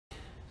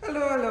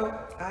Hello.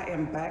 I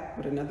am back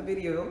with another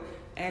video,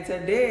 and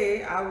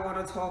today I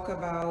want to talk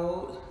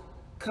about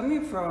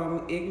coming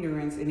from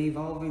ignorance and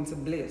evolving to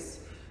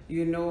bliss.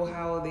 You know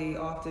how they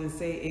often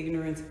say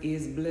ignorance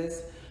is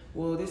bliss?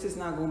 Well, this is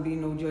not going to be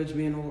no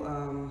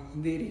judgmental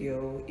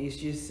video. It's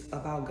just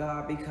about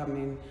God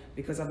becoming,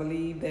 because I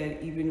believe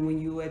that even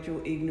when you at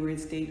your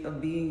ignorant state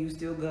of being, you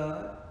still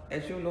God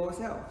at your lowest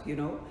self, you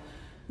know?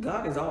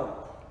 God is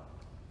all.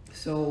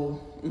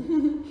 So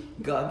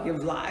God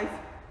gives life,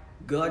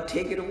 God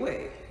take it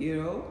away,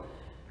 you know.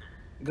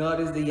 God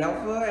is the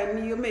Alpha and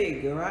the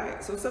Omega,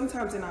 right? So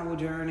sometimes in our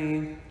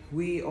journey,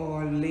 we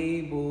are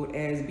labeled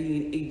as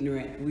being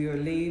ignorant. We are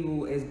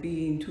labeled as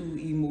being too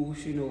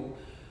emotional.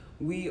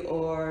 We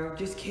are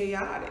just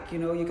chaotic, you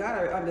know. You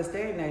gotta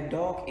understand that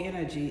dark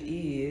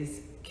energy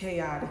is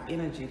chaotic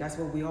energy. That's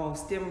where we all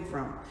stem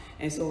from.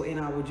 And so in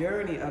our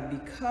journey of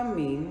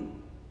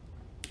becoming,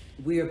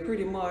 we are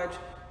pretty much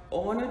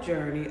on a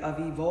journey of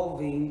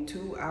evolving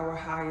to our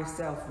higher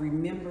self,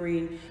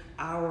 remembering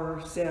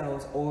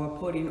ourselves, or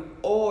bringing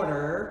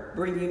order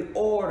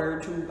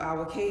to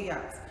our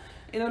chaos.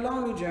 And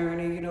along the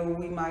journey, you know,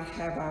 we might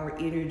have our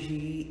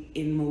energy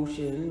in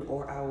motion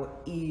or our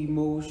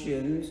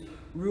emotions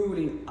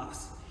ruling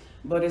us.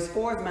 But as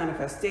far as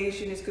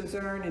manifestation is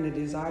concerned, and the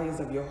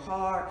desires of your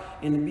heart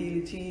and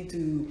ability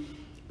to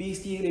be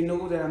still and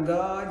know that I'm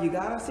God, you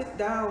gotta sit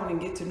down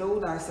and get to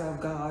know thyself,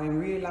 God, and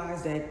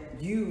realize that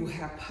you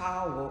have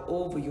power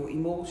over your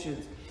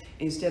emotions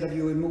instead of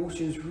your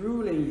emotions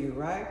ruling you,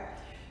 right?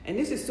 And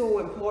this is so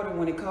important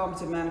when it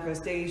comes to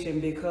manifestation,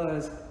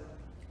 because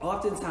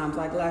oftentimes,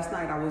 like last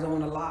night, I was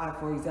on a live,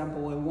 for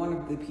example, and one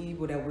of the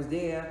people that was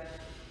there,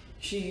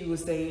 she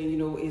was saying, you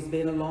know, it's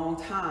been a long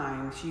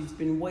time she's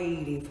been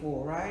waiting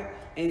for, right?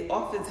 And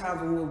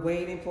oftentimes when we're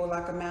waiting for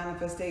like a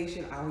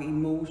manifestation, our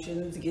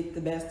emotions get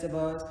the best of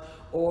us.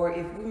 Or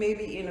if we may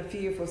be in a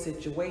fearful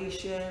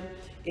situation,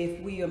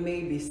 if we are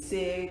maybe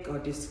sick or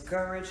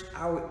discouraged,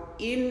 our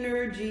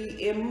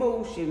energy,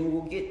 emotion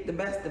will get the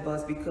best of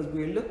us, because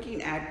we're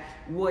looking at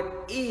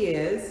what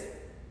is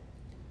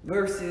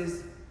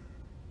versus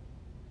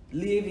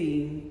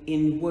living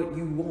in what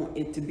you want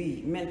it to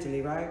be mentally,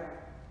 right?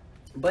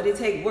 But it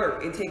take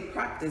work, it take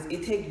practice,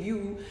 it take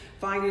you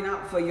finding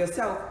out for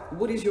yourself,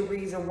 what is your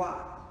reason why?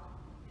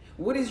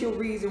 What is your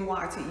reason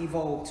why to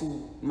evolve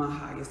to my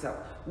higher self?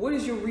 What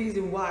is your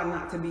reason why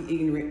not to be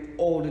ignorant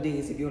all the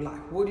days of your life?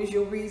 What is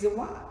your reason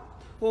why?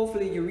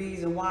 Hopefully your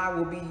reason why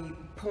will be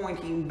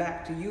pointing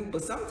back to you,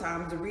 but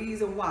sometimes the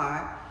reason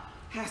why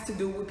has to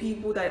do with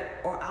people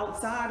that are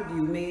outside of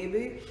you,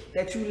 maybe,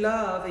 that you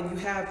love, and you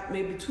have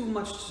maybe too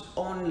much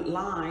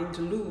online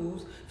to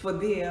lose for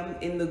them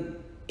in the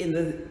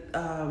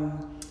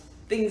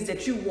things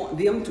that you want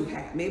them to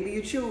have. Maybe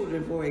your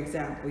children, for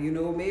example, you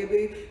know,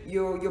 maybe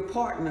your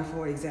partner,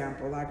 for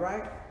example, like,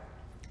 right?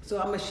 So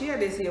I'm gonna share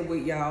this here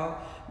with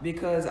y'all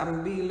because I'm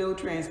gonna be a little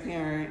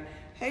transparent.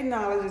 Hey,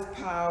 knowledge is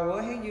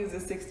power. Hey, user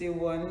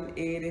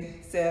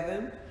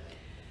 6187.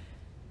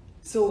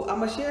 So I'm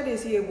gonna share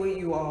this here with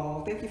you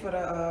all. Thank you for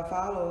the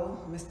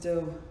follow,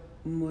 Mr.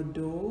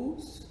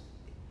 Modes.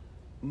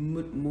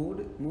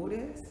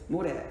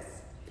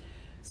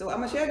 So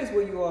I'm gonna share this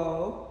with you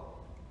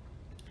all,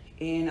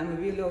 and I'm gonna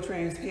be a little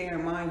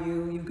transparent. Mind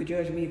you, you could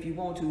judge me if you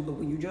want to, but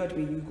when you judge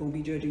me, you're gonna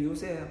be judging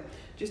yourself.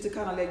 Just to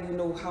kind of let you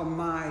know how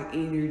my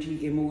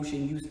energy,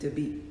 emotion used to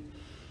be,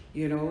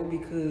 you know,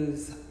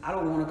 because I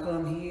don't want to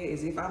come here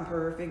as if I'm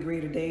perfect,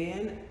 greater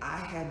than. I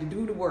had to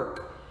do the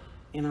work,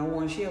 and I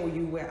want to share with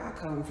you where I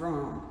come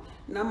from.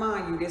 Now,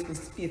 mind you, this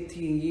was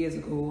 15 years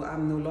ago.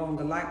 I'm no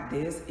longer like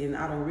this, and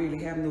I don't really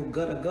have no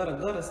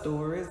gutter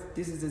stories.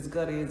 This is as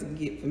gutter as it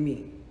get for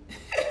me.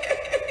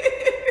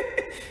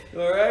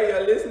 All right,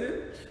 y'all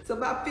listening? So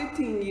about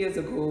 15 years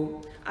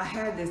ago, I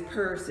had this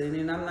person,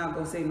 and I'm not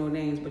gonna say no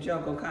names, but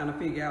y'all gonna kind of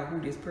figure out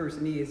who this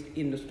person is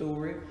in the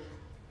story.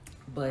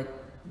 But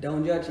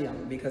don't judge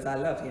him, because I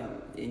love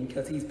him and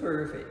because he's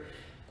perfect.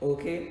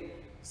 Okay?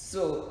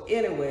 So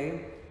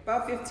anyway,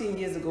 about 15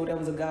 years ago, there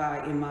was a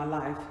guy in my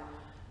life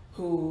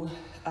who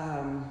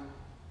I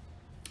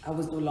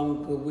was no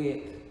longer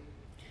with.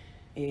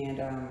 And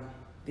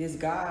this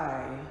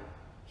guy,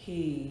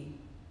 he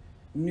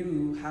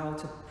knew how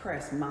to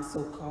press my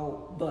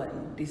so-called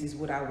button. This is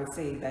what I would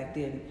say back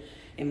then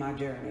in my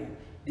journey.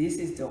 This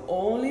is the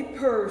only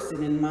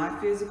person in my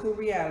physical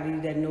reality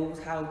that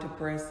knows how to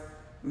press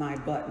my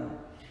button.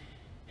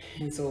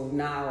 And so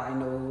now I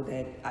know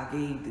that I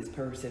gave this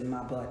person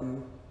my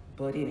button.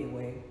 But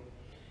anyway,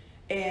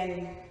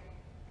 and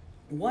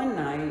one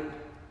night,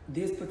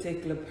 this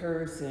particular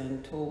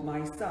person told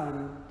my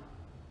son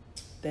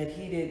that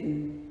he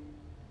didn't,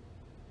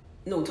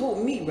 no,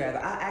 told me rather,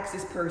 I asked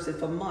this person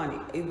for money.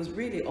 It was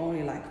really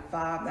only like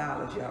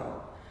 $5,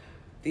 y'all.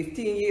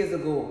 15 years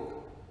ago,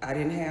 I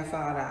didn't have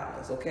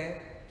 $5, okay?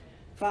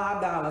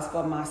 $5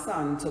 for my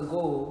son to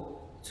go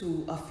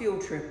to a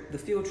field trip. The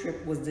field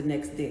trip was the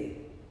next day,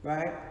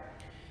 right?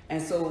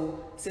 And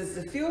so since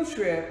the field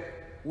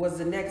trip was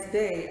the next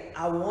day,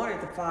 I wanted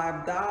the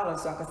 $5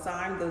 so I could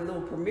sign the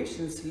little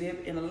permission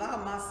slip and allow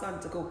my son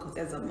to go, because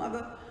as a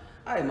mother,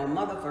 I am my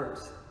mother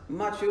first.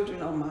 My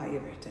children are my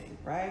everything,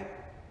 right?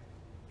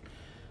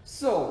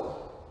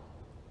 So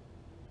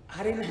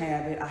I didn't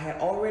have it. I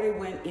had already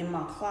went in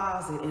my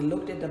closet and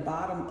looked at the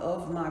bottom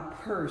of my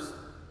purse,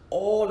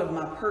 all of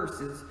my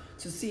purses,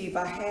 to see if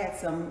I had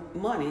some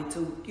money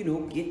to,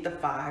 get the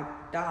 $5.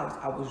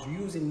 I was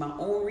using my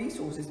own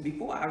resources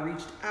before I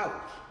reached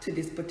out to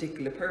this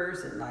particular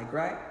person, like,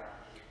 right?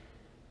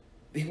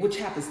 Which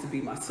happens to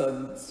be my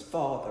son's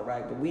father,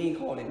 right? But we ain't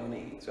calling no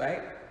names,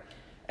 right?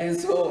 And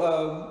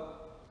so,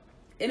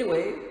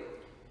 anyway,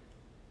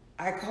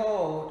 I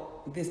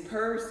called this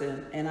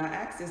person and I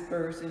asked this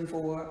person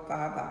for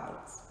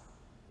 $5.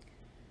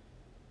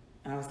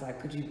 And I was like,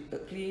 could you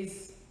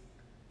please,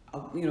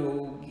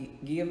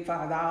 give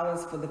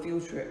 $5 for the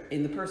field trip?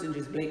 And the person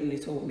just blatantly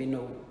told me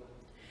no.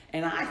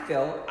 And I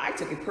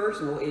took it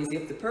personal, as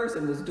if the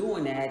person was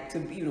doing that to,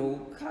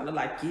 kind of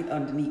like get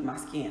underneath my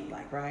skin,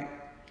 like, right?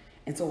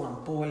 And so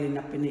I'm boiling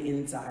up in the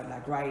inside,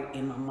 like, right?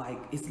 And I'm like,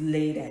 it's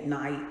late at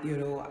night, you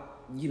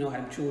know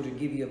how children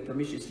give you a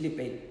permission slip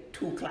at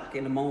 2 o'clock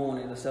in the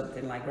morning or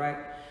something, like, right?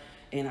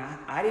 And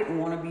I didn't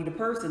want to be the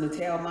person to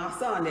tell my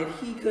son that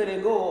he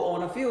couldn't go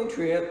on a field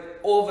trip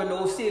over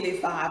no silly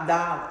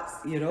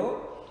 $5,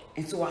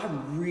 And so I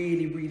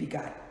really, really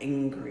got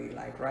angry,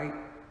 like, right?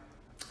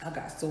 I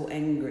got so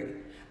angry.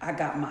 I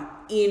got my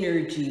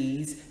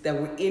energies that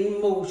were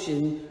in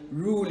motion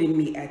ruling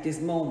me at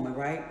this moment,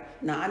 right?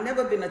 Now, I've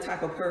never been the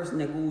type of person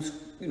that goes,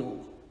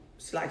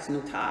 slicing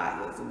no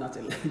tires or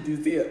nothing like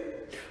this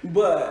here.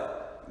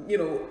 But,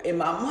 in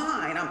my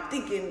mind, I'm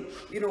thinking,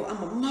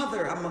 I'm a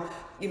mother.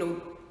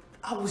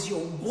 I was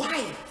your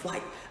wife.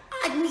 Like,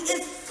 I need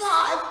it's $5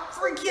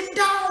 freaking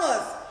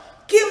dollars.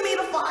 Give me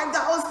the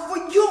 $5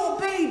 for your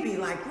baby,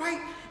 like,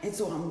 right? And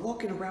so I'm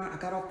walking around, I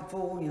got off the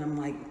phone and I'm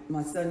like,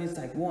 my son is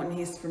like wanting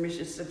his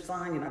permission slip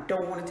signed and I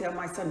don't want to tell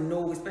my son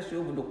no, especially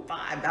over the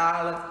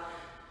 $5.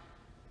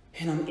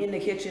 And I'm in the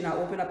kitchen, I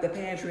open up the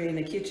pantry in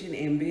the kitchen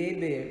and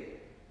baby,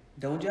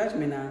 don't judge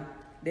me now.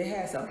 They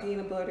had some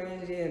peanut butter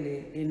and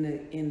jelly in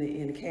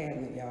the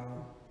cabinet,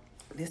 y'all.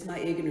 This is my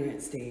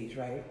ignorant stage,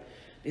 right?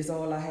 This is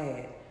all I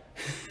had.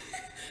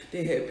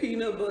 They had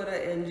peanut butter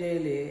and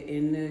jelly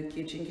in the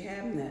kitchen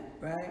cabinet,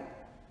 right?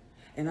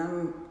 And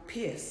I'm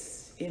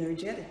pissed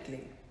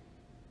energetically.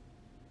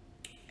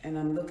 And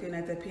I'm looking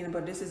at that peanut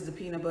butter. This is the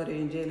peanut butter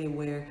and jelly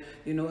where,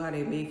 you know how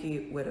they make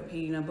it with the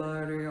peanut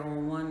butter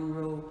on one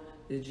row,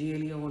 the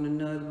jelly on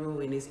another row,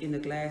 and it's in the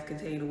glass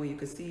container where you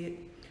can see it.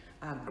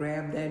 I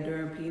grabbed that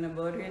darn peanut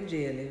butter and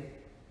jelly.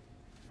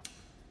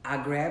 I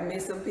grabbed me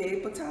some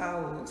paper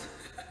towels.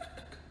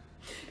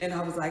 And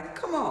I was like,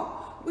 come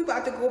on, we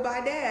about to go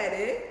by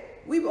daddy.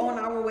 We on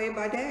our way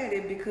by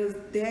daddy because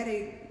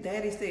daddy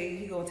said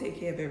he gonna take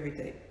care of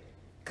everything.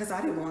 Cause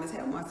I didn't want to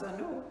tell my son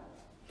no.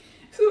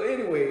 So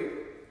anyway,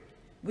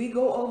 we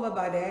go over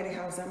by daddy's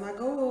house. I'm like,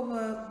 go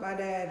over by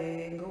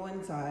daddy and go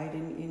inside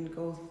and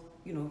go,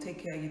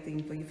 take care of your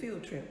thing for your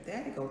field trip.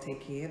 Daddy gonna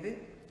take care of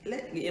it.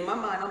 In my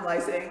mind, I'm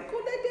like saying, go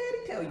let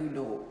daddy tell you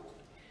no.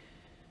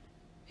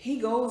 He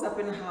goes up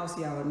in the house,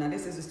 y'all. Now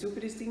this is the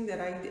stupidest thing that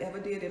I ever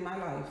did in my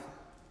life.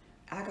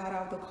 I got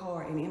out of the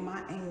car and in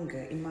my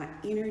anger, in my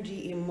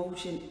energy,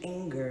 emotion,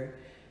 anger,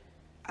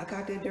 I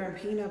got that darn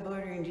peanut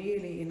butter and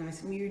jelly and I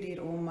smeared it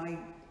on my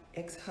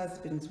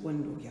ex-husband's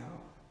window,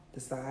 y'all. The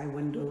side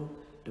window,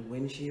 the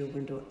windshield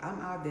window.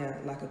 I'm out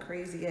there like a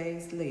crazy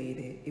ass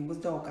lady. It was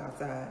dark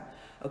outside.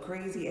 A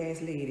crazy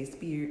ass lady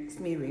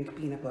smearing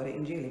peanut butter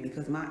and jelly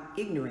because my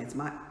ignorance,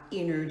 my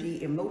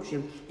energy,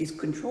 emotion is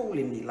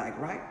controlling me, like,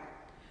 right?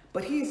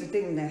 But here's the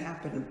thing that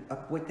happened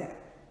with that.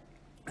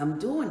 I'm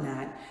doing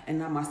that, and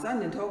now my son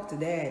done talked to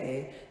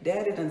daddy.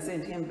 Daddy done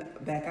sent him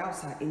back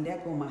outside, and there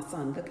go my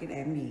son looking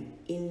at me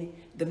in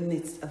the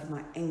midst of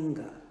my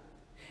anger.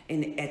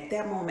 And at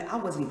that moment, I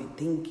wasn't even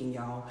thinking,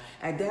 y'all.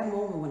 At that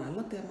moment, when I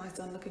looked at my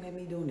son looking at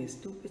me doing this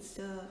stupid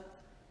stuff,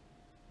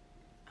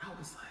 I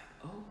was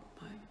like, oh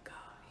my God.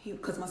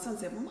 Because my son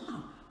said,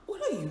 Mom,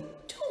 what are you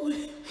doing?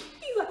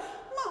 He's like,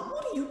 Mom,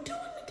 what are you doing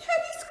in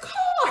Daddy's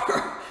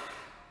car?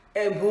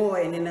 And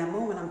boy, and in that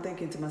moment, I'm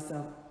thinking to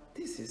myself,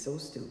 this is so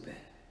stupid.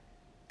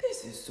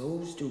 This is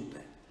so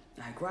stupid.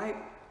 Like, right?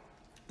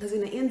 Because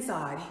in the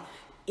inside,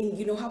 and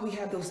you know how we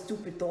have those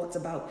stupid thoughts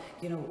about,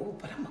 oh,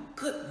 but I'm a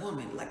good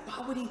woman. Like,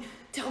 why would he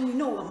tell me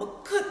no? I'm a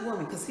good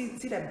woman. Because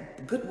see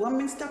that good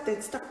woman stuff?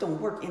 That stuff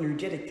don't work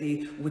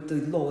energetically with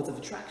the laws of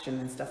attraction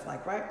and stuff,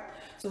 like, right?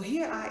 So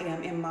here I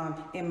am in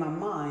my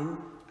mind.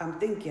 I'm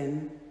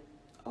thinking,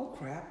 oh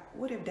crap,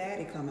 what if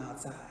daddy come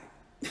outside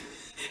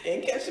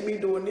and catch me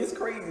doing this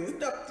crazy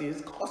stuff to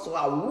his car? So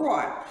I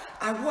run.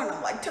 I'm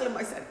like telling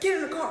myself, get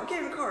in the car,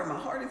 get in the car. My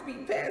heart is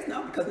beating fast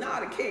now because now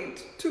I came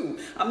too.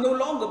 I'm no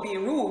longer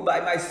being ruled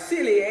by my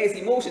silly ass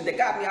emotions that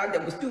got me out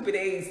there with stupid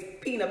ass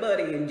peanut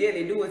butter and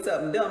jelly doing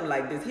something dumb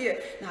like this here.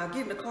 Now I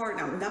get in the car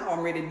and now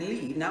I'm ready to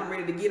leave. Now I'm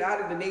ready to get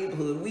out of the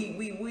neighborhood.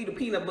 We the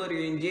peanut butter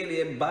and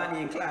jelly,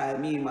 Bonnie and Clyde,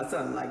 me and my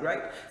son, like,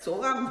 right?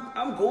 So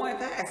I'm going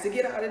fast to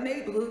get out of the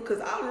neighborhood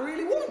because I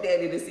really want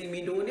daddy to see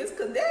me doing this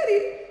because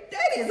daddy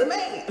is a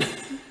man.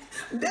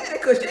 Daddy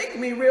could shake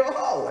me real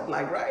hard,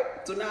 like, right?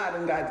 So now I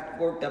done got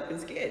worked up and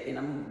scared, and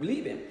I'm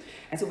leaving.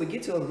 And so we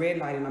get to a red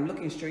light, and I'm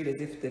looking straight as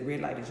if the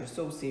red light is just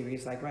so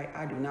serious, like, right?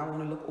 I do not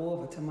want to look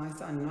over to my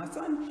son. My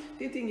son,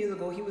 15 years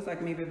ago, he was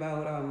like maybe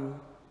about,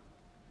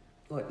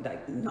 like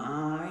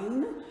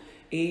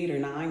 8 or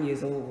 9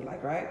 years old,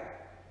 like, right?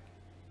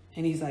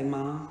 And he's like,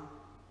 Mom.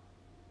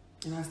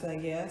 And I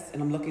said, yes.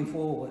 And I'm looking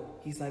forward.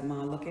 He's like,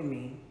 Mom, look at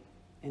me.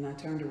 And I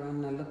turned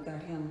around and I looked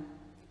at him.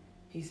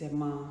 He said,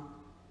 Mom,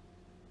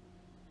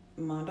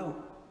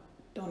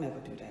 don't ever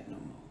do that no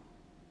more.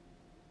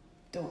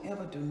 Don't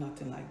ever do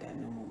nothing like that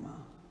no more,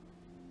 Mom.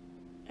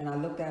 And I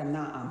looked at him,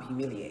 now I'm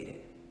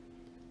humiliated.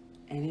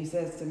 And he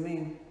says to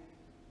me,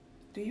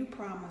 do you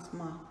promise,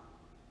 Mom?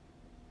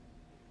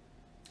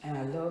 And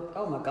I looked,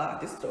 oh my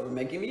God, this story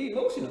making me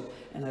emotional.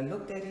 And I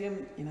looked at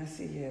him and I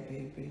said, yeah,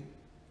 baby,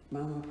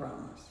 Mama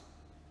promise.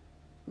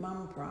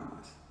 Mama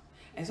promise.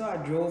 And so I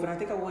drove, and I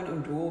think I went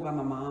and drove by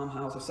my mom's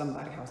house or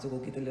somebody's house to go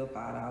get the little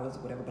 $5 or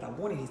whatever, but I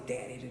wanted his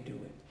daddy to do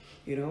it,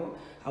 you know?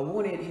 I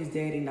wanted his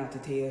daddy not to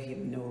tell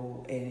him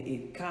no, and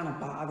it kind of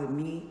bothered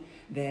me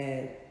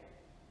that,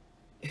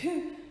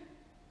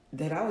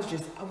 that I was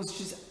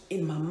just,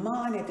 in my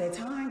mind at that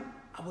time,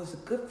 I was a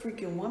good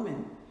freaking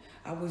woman.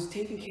 I was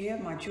taking care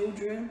of my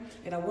children,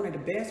 and I wanted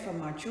the best for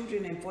my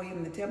children, and for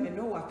him to tell me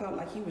no, I felt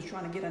like he was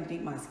trying to get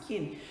underneath my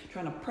skin,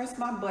 trying to press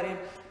my button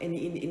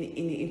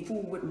and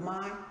fool with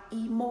my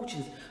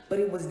emotions. But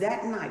it was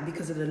that night,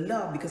 because of the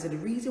love, because of the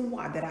reason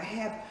why that I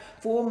have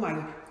for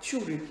my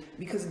children,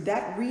 because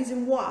that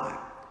reason why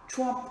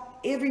trumped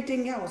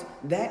everything else.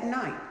 That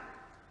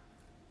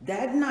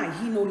night,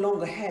 he no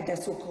longer had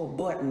that so-called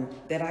button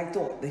that I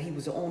thought that he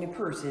was the only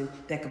person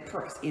that could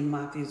press in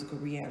my physical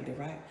reality,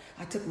 right?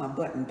 I took my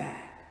button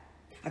back.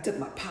 I took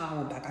my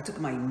power back. I took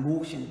my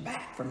emotion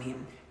back from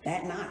him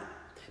that night,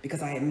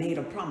 because I had made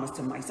a promise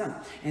to my son.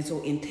 And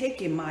so in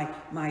taking my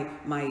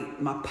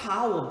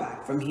power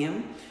back from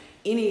him,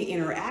 any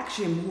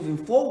interaction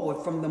moving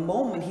forward from the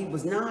moment he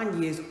was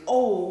 9 years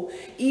old,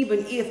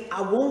 even if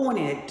I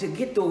wanted to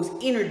get those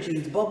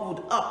energies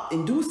bubbled up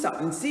and do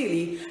something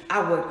silly,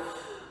 I would...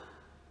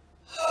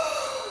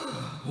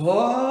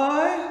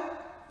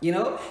 What? You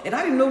know? And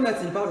I didn't know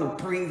nothing about no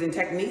breathing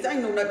techniques. I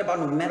didn't know nothing about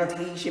no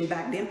meditation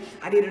back then.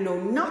 I didn't know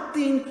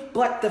nothing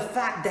but the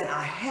fact that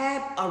I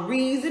had a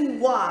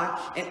reason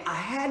why, and I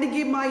had to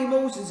get my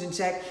emotions in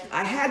check.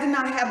 I had to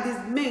not have this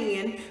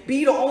man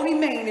be the only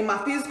man in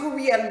my physical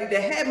reality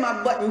that had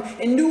my button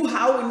and knew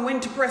how and when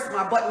to press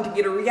my button to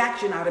get a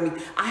reaction out of me.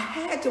 I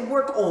had to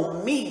work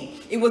on me.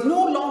 It was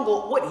no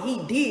longer what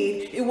he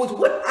did. It was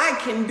what I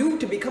can do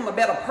to become a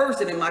better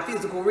person in my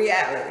physical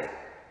reality.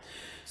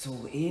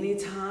 So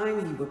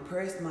anytime he would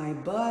press my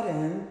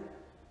button,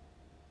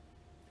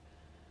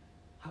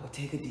 I would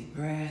take a deep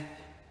breath.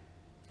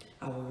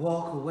 I would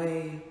walk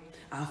away.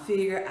 I'll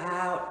figure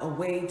out a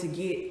way to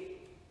get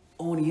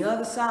on the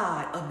other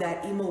side of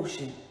that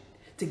emotion,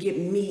 to get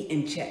me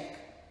in check.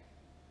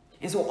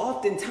 And so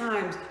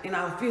oftentimes in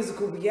our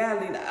physical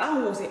reality, I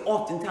don't want to say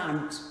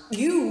oftentimes,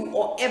 you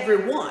or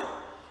everyone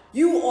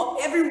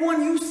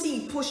you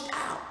see pushed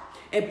out.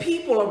 And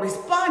people are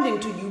responding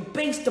to you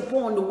based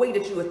upon the way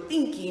that you are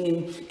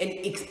thinking and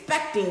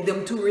expecting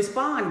them to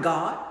respond,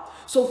 God.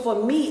 So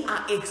for me,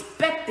 I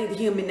expected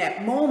him in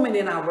that moment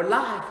in our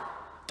life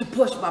to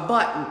push my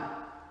button.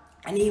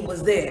 And he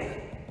was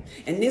there.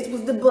 And this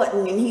was the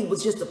button, and he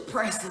was just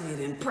pressing it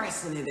and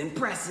pressing it and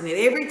pressing it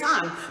every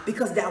time,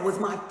 because that was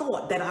my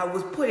thought that I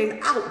was putting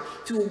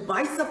out to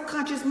my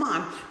subconscious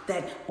mind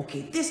that,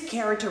 okay, this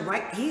character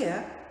right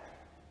here,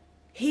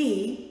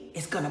 he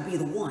is going to be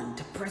the one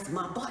to press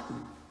my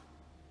button.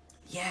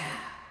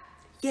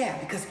 Yeah,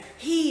 because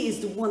he is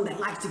the one that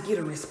likes to get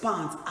a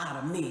response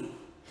out of me.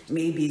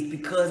 Maybe it's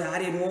because I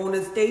didn't want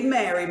to stay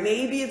married.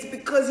 Maybe it's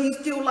because he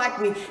still liked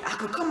me. I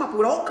could come up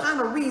with all kind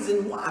of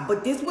reasons why,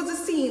 but this was a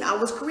scene I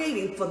was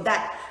creating for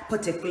that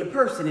particular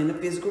person in the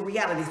physical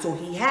reality, so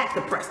he had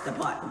to press the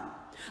button.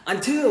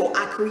 Until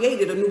I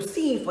created a new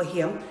scene for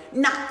him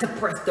not to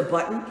press the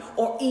button,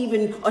 or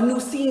even a new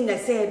scene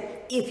that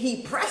said if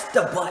he pressed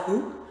the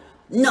button,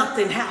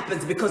 nothing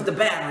happens because the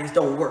batteries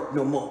don't work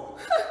no more.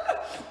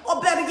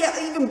 Or better yet,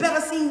 even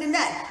better scene than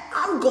that,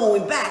 I'm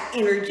going back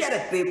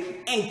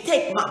energetically and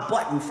take my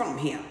button from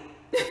him.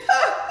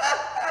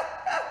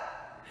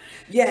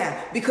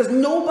 Yeah, because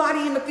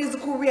nobody in the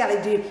physical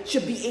reality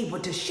should be able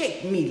to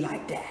shake me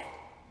like that.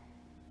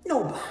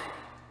 Nobody.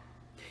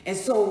 And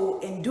so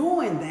in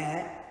doing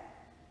that,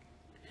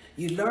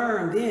 you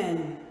learn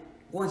then,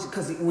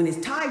 because when it's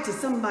tied to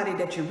somebody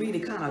that you really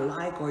kind of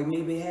like, or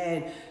maybe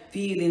had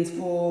feelings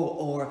for,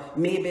 or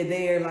maybe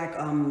they're like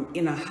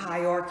in a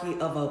hierarchy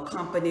of a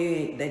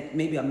company, that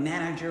maybe a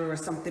manager or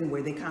something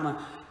where they kind of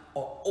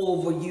are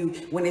over you.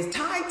 When it's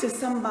tied to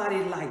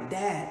somebody like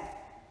that,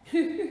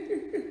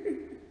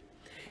 it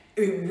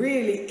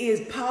really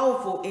is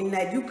powerful in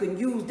that you can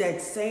use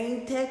that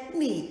same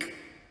technique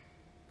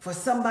for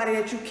somebody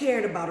that you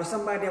cared about or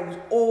somebody that was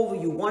over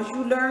you. Once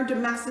you learn to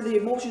master the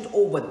emotions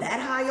over that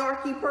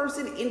hierarchy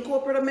person in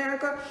corporate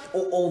America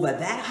or over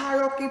that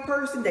hierarchy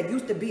person that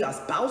used to be a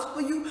spouse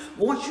for you,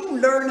 once you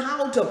learn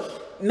how to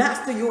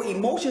master your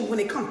emotions when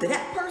it comes to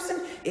that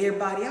person,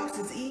 everybody else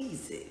is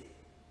easy.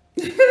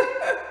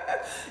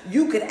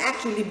 You could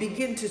actually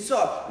begin to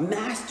start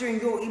mastering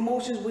your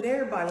emotions with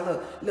everybody.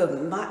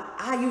 Look,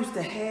 I used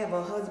to have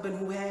a husband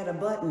who had a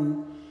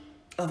button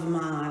of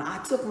mine.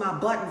 I took my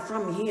button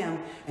from him,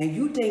 and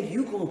you think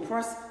you gonna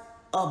press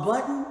a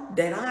button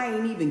that I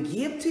ain't even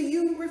give to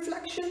you?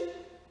 Reflection?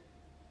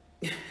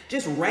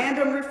 Just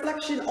random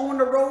reflection on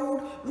the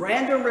road,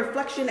 random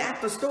reflection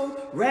at the store,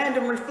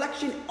 random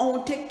reflection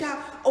on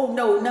TikTok. Oh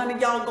no, none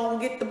of y'all gonna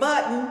get the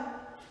button.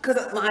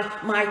 Because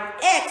my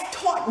ex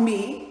taught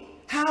me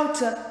how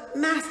to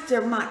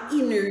master my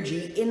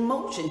energy in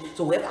motion.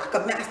 So if I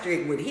could master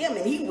it with him,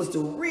 and he was the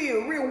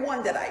real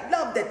one that I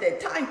loved at that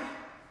time,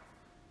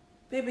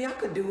 baby, I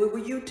could do it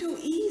with you too,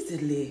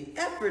 easily,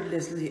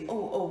 effortlessly.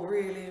 Oh,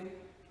 really?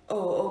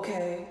 Oh,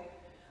 okay.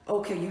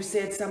 Okay, you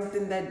said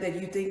something that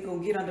you think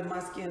gonna get under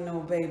my skin. No,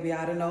 baby,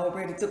 I done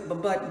already took my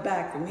button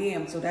back from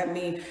him. So that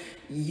means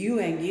you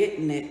ain't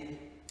getting it.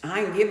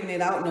 I ain't giving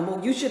it out no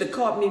more. You should have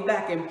caught me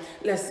back in,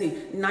 let's see,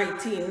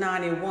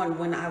 1991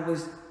 when I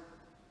was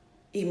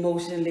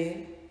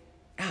emotionally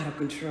out of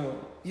control.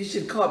 You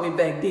should have caught me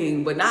back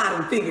then, but now I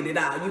done figured it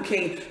out.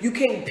 You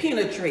can't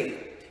penetrate.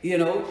 You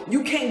know,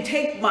 you can't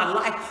take my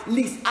life, at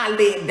least I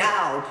lay it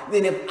down.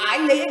 And if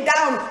I lay it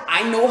down,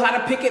 I know how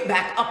to pick it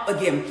back up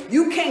again.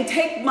 You can't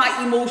take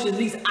my emotions, at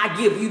least I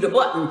give you the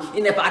button.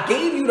 And if I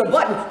gave you the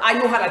button, I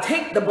know how to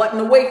take the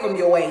button away from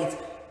your waist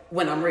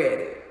when I'm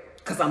ready.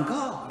 Because I'm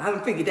God. I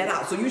done figured that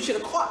out. So you should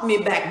have caught me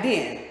back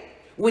then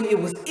when it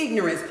was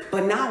ignorance.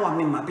 But now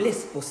I'm in my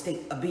blissful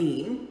state of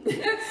being.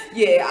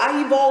 Yeah,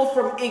 I evolved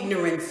from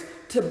ignorance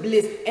to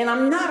bliss. And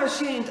I'm not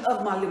ashamed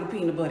of my little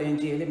peanut butter and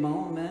jelly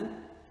moment.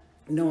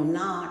 No, I'm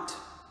not.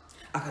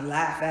 I can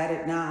laugh at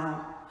it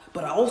now,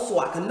 but also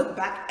I can look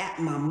back at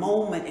my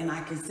moment and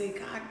I can say,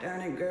 God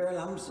darn it, girl,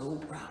 I'm so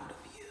proud of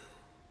you.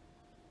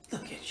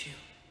 Look at you,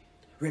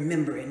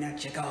 remembering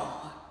that you're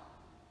God.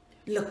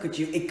 Look at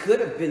you. It could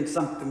have been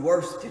something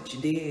worse that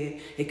you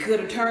did. It could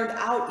have turned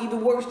out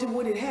even worse than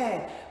what it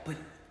had, but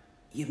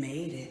you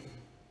made it.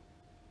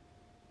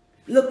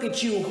 Look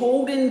at you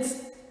holding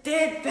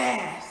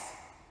steadfast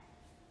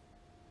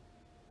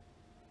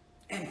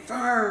and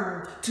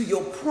firm to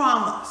your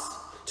promise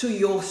to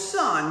your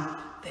son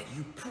that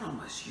you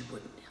promised you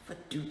would never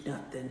do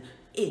nothing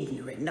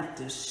ignorant,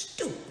 nothing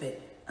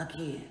stupid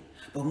again.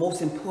 But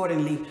most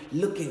importantly,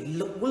 look at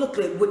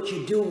what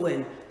you're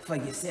doing for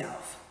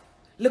yourself.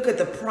 Look at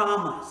the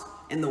promise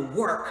and the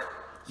work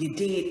you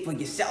did for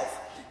yourself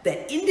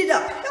that ended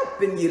up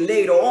helping you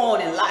later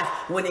on in life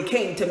when it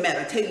came to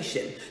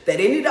meditation, that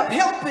ended up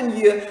helping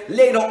you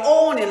later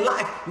on in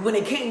life when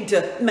it came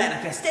to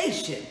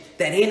manifestation,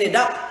 that ended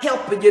up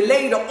helping you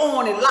later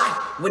on in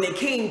life when it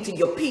came to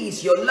your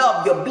peace, your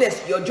love, your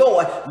bliss, your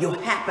joy, your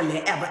happily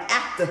ever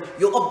after,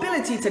 your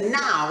ability to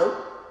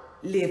now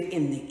live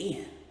in the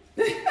end.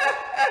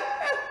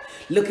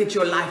 Look at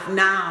your life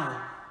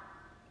now.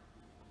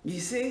 You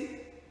see?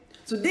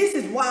 So this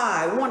is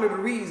why, one of the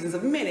reasons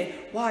of many,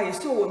 why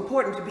it's so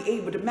important to be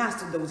able to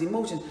master those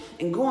emotions.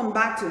 And going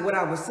back to what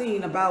I was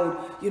saying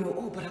about,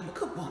 oh, but I'm a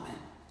good woman.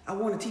 I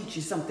want to teach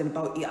you something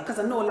about, because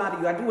I know a lot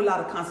of you, I do a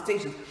lot of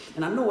consultations,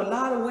 and I know a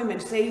lot of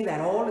women say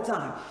that all the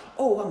time.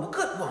 Oh, I'm a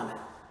good woman.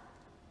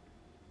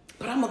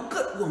 But I'm a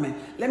good woman.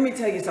 Let me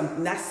tell you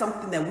something. That's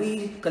something that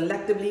we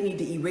collectively need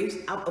to erase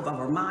out of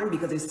our mind,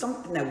 because it's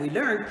something that we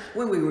learned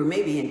when we were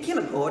maybe in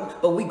kindergarten.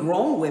 But we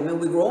grown women,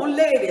 we grown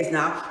ladies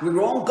now, we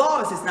grown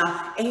goddesses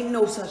now. Ain't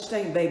no such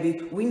thing,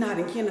 baby. We not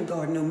in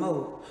kindergarten no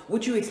more.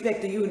 What you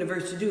expect the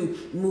universe to do?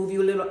 Move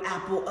your little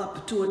apple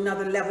up to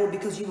another level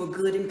because you were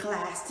good in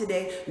class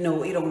today?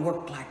 No, it don't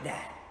work like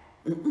that.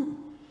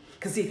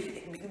 Because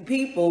see,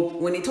 people,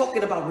 when they're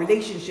talking about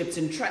relationships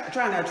and trying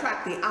to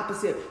attract the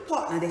opposite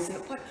partner, they say,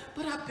 but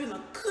I've been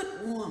a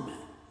good woman.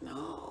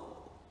 No.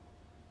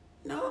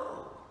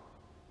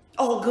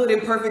 All good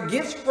and perfect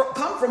gifts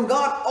come from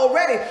God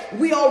already.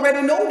 We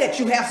already know that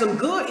you have some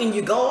good in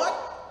you, God.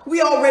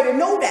 We already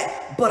know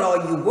that. But are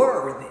you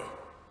worthy?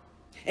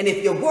 And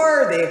if you're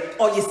worthy,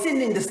 are you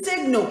sending the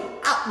signal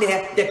out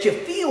there that you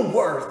feel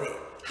worthy?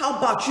 How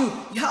about you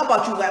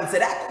answer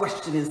that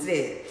question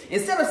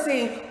instead of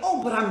saying,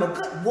 oh, but I'm a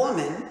good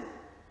woman.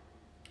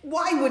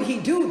 Why would he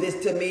do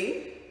this to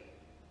me?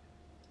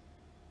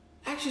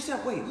 Ask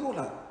yourself, wait, hold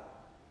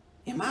up.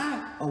 Am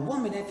I a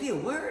woman that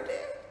feels worthy?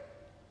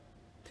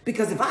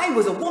 Because if I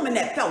was a woman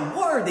that felt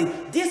worthy,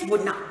 this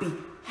would not be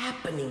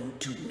happening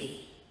to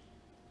me.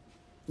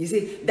 You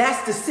see,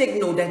 that's the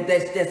signal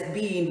that's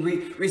being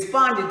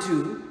responded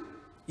to.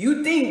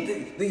 You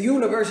think the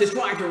universe is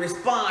trying to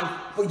respond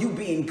for you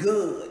being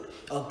good.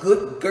 A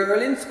good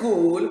girl in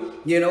school,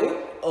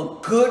 a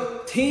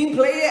good team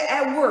player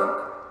at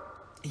work.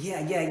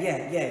 Yeah.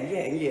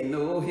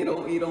 No,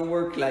 it don't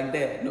work like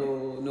that.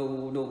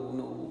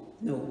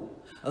 No.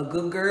 A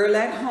good girl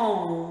at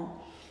home.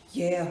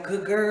 Yeah, a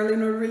good girl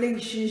in a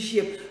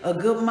relationship, a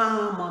good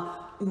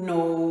mama.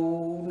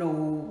 No,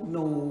 no,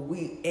 no.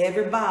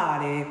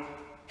 Everybody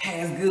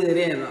has good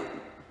in them.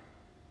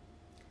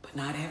 But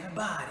not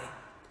everybody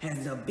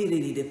has the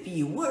ability to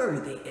feel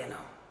worthy in them.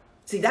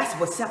 See, that's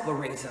what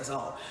separates us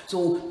all.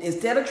 So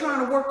instead of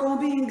trying to work on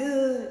being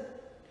good,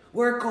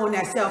 work on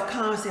that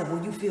self-concept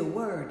where you feel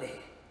worthy.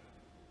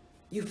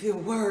 You feel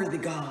worthy,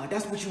 God.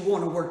 That's what you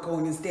want to work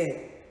on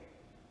instead.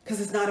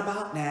 Because it's not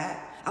about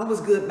that. I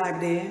was good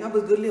back then. I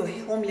was a good little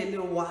homely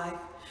little wife.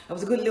 I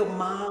was a good little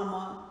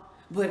mama.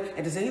 But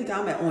at the same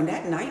time, on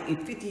that night,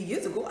 50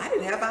 years ago, I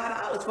didn't have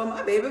 $5 for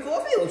my baby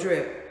for a field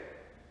trip.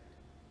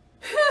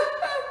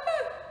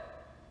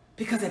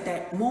 Because at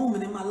that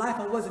moment in my life,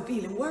 I wasn't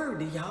feeling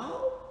worthy,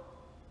 y'all.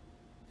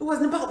 It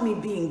wasn't about me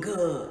being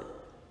good.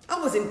 I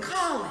was in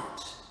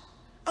college.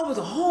 I was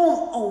a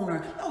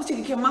homeowner. I was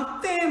taking care of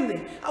my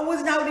family. I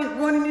wasn't out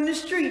running in the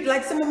street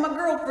like some of my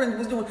girlfriends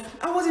was doing.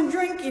 I wasn't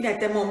drinking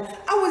at that moment.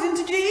 I was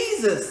into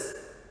Jesus.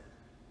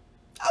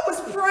 I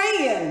was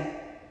praying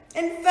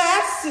and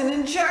fasting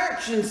in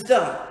church and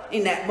stuff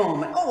in that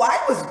moment. Oh, I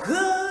was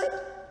good.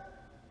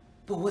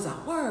 But was I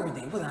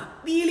worthy? Was I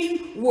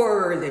feeling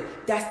worthy?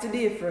 That's the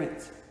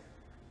difference.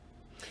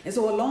 And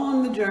so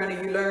along the journey,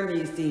 you learn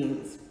these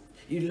things.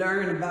 You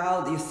learn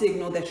about the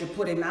signal that you're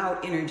putting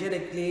out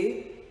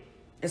energetically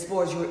as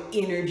far as your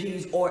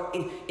energies or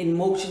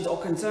emotions are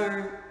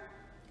concerned.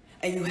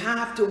 And you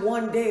have to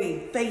one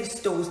day face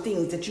those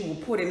things that you were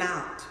putting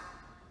out.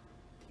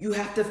 You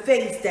have to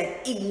face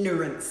that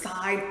ignorant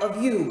side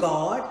of you,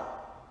 God.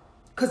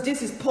 Because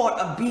this is part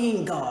of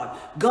being God.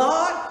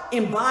 God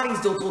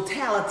embodies the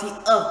totality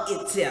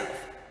of itself.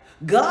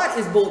 God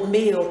is both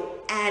male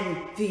and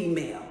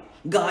female.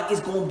 God is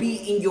going to be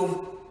in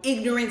your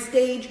ignorant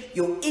stage,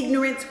 your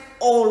ignorance,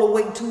 all the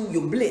way to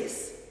your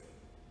bliss.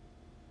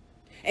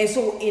 And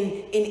so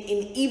in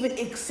even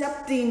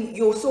accepting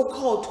your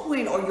so-called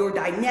twin or your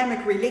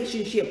dynamic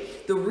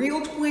relationship, the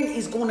real twin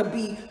is going to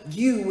be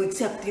you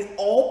accepting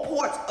all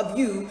parts of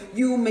you,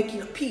 you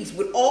making a peace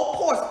with all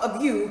parts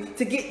of you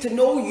to get to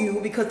know you,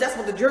 because that's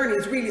what the journey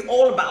is really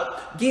all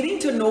about, getting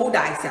to know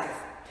thyself.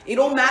 It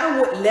don't matter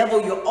what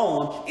level you're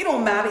on. It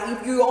don't matter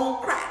if you're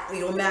on crack. It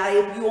don't matter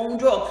if you're on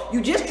drugs.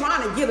 You're just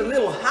trying to get a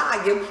little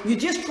higher. You're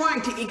just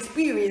trying to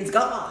experience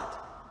God.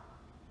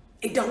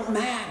 It don't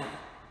matter.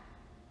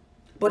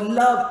 But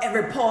love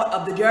every part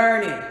of the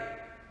journey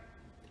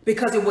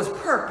because it was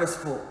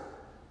purposeful.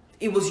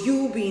 It was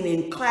you being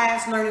in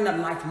class learning a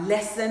life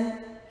lesson.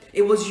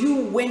 It was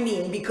you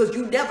winning because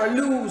you never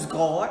lose,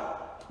 God.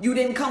 You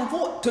didn't come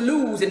forth to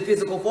lose in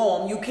physical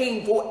form. You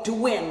came forth to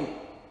win.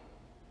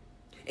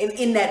 And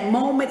in that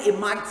moment, it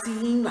might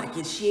seem like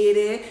it's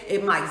shitty.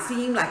 It might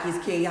seem like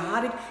it's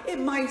chaotic. It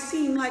might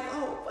seem like,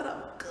 oh, but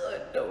I'm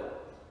good though.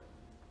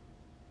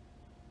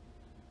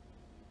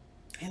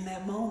 In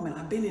that moment,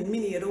 I've been in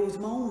many of those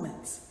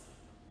moments.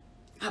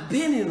 I've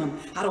been in them.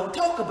 I don't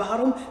talk about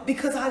them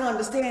because I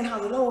understand how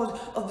the laws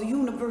of the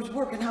universe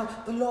work and how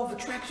the law of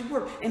attraction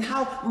work and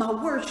how my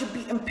words should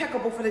be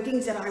impeccable for the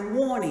things that I'm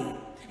wanting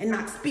and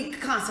not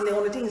speak constantly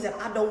on the things that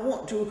I don't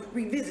want to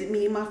revisit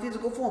me in my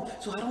physical form.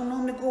 So I don't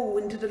normally go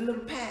into the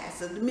little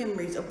past of the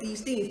memories of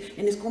these things.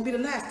 And it's going to be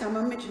the last time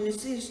I mention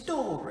this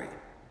story.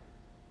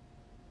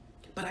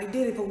 But I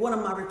did it for one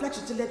of my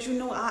reflections to let you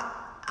know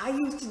I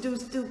used to do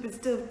stupid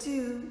stuff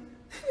too.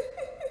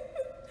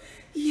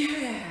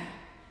 Yeah,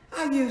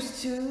 I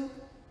used to.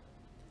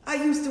 I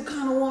used to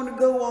kind of want to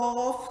go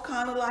off,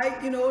 kind of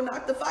like,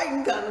 not the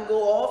fighting kind of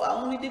go off.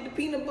 I only did the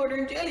peanut butter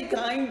and jelly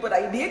kind, but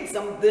I did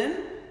something.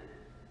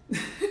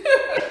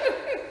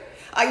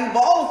 I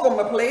evolved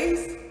from a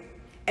place,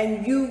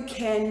 and you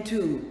can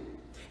too.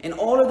 And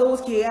all of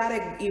those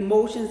chaotic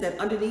emotions that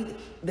underneath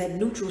that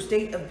neutral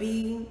state of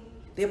being,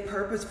 they're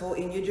purposeful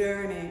in your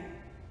journey.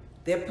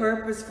 They're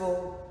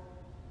purposeful.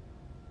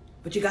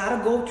 But you got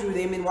to go through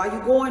them. And while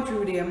you're going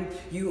through them,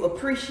 you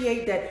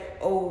appreciate that,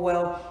 oh,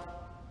 well,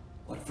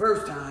 the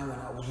first time when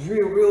I was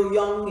real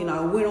young and I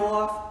went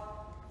off,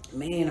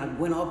 man, I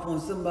went off on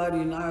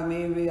somebody and I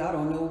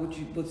don't know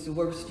what's the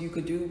worst you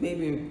could do.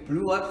 Maybe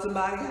blew up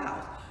somebody's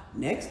house.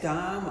 Next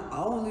time,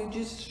 I only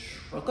just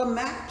struck a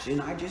match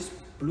and I just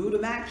blew the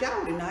match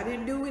out and I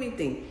didn't do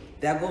anything.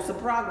 That goes to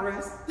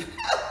progress.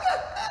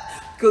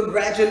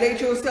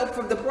 Congratulate yourself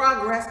for the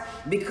progress,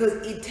 because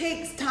it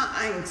takes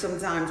time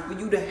sometimes for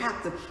you to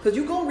have to, because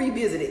you're going to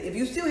revisit it. If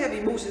you still have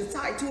emotions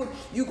tied to it,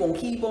 you're going to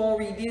keep on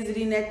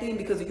revisiting that thing,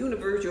 because the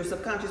universe, your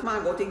subconscious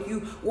mind, going to think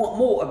you want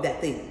more of that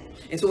thing.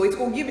 And so it's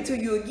going to give it to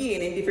you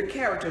again in different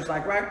characters,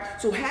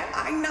 right? So had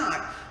I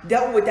not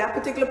dealt with that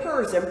particular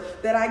person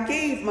that I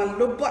gave my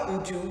little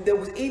button to, that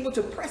was able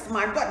to press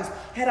my buttons,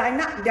 had I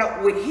not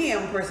dealt with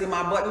him pressing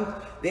my buttons,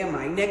 then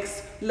my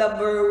next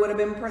lover would have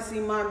been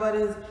pressing my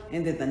buttons,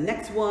 and then the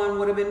next one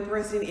would have been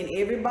pressing, and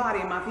everybody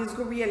in my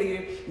physical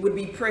reality would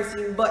be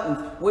pressing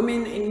buttons.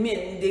 Women and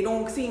men, they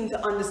don't seem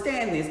to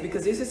understand this,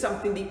 because this is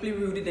something deeply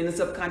rooted in the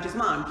subconscious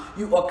mind.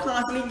 You are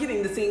constantly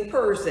getting the same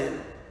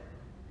person,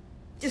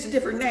 just a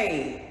different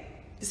name,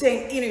 the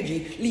same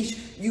energy. At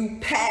least you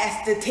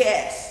passed the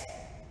test.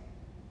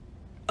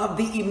 of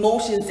the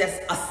emotions that's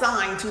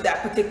assigned to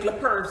that particular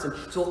person.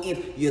 So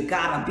if you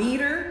got a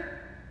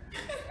beater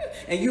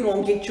and you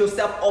don't get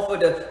yourself off of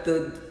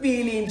the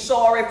feeling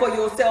sorry for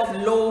yourself,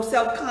 low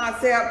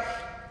self-concept,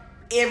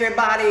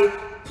 everybody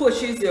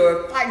pushes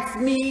or fights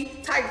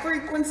me type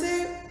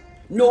frequency,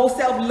 no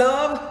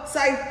self-love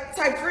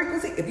type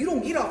frequency, if you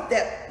don't get off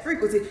that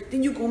frequency,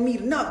 then you're going to meet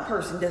another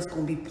person that's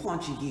going to be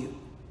punching you.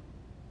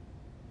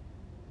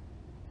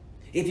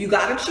 If you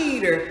got a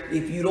cheater,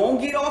 if you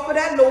don't get off of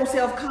that low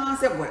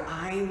self-concept, well,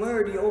 I ain't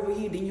worthy over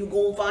here, then you're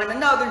going to find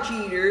another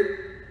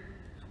cheater.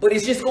 But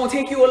it's just going to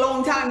take you a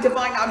long time to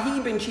find out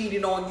he been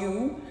cheating on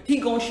you. He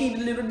going to cheat a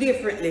little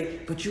differently,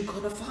 but you're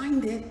going to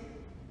find it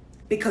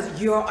because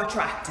you're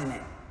attracting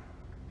it.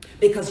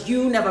 Because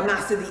you never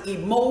mastered the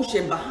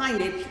emotion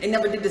behind it and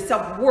never did the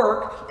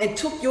self-work and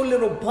took your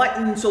little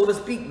button, so to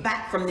speak,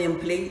 back from them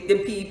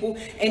people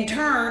and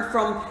turned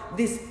from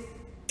this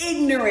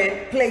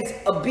ignorant place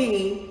of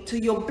being to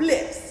your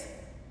bliss.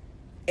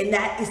 And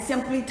that is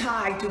simply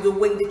tied to the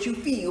way that you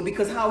feel,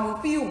 because how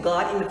you feel,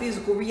 God, in the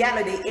physical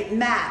reality, it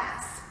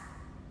matters.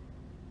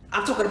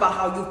 I'm talking about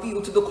how you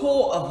feel to the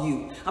core of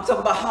you. I'm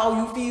talking about how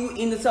you feel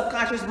in the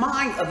subconscious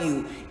mind of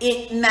you.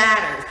 It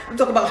matters. I'm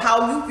talking about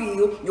how you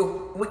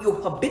feel with your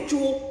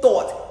habitual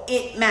thoughts.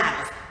 It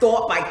matters.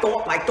 Thought by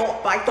thought by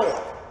thought by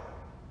thought.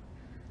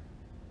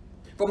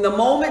 From the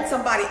moment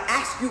somebody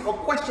asks you a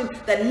question,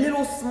 that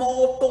little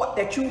small thought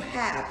that you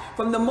have,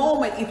 from the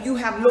moment if you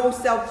have low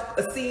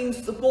self-esteem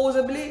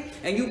supposedly,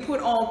 and you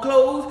put on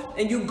clothes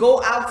and you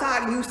go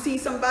outside and you see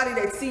somebody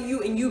that see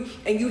you and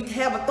you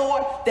have a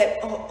thought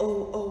that,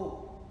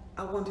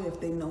 I wonder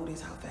if they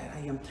notice how fat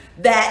I am.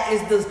 That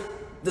is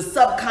the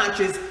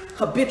subconscious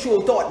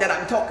habitual thought that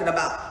I'm talking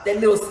about.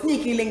 That little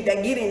sneaky link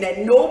that get in that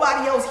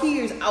nobody else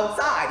hears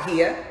outside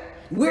here.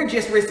 We're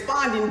just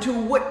responding to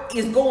what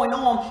is going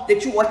on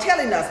that you are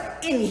telling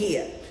us in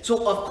here.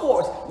 So of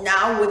course,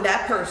 now when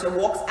that person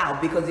walks out,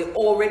 because they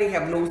already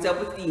have low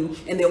self-esteem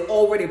and they're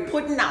already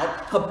putting out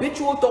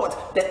habitual thoughts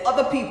that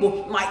other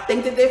people might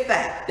think that they're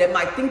fat, that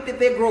might think that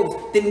they're gross,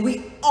 then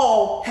we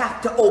all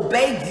have to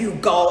obey you,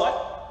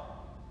 God.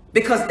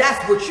 Because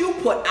that's what you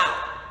put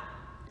out.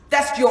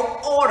 That's your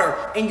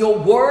order, and your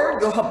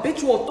word, your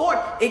habitual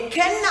thought, it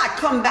cannot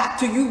come back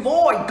to you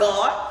void,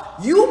 God.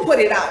 You put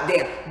it out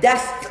there.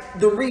 That's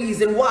the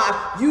reason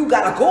why you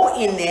got to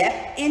go in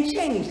there and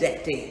change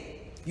that thing.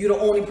 You're the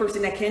only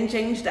person that can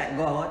change that,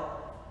 God.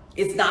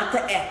 It's not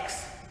the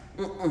X.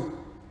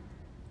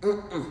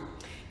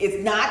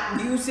 It's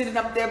not you sitting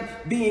up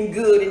there being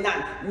good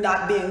and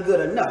not being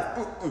good enough.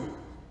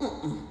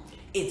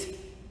 It's,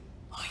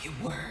 are you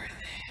worthy?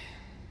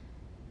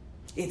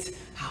 It's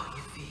how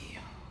you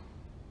feel.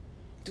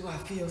 Do I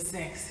feel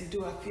sexy?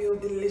 Do I feel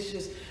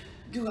delicious?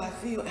 Do I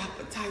feel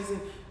appetizing?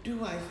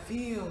 Do I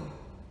feel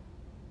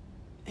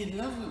in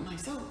love with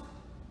myself?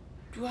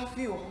 Do I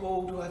feel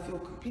whole? Do I feel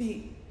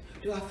complete?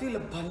 Do I feel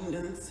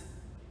abundance?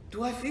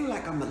 Do I feel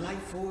like I'm a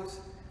life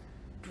force?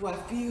 Do I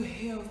feel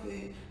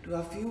healthy? Do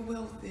I feel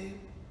wealthy?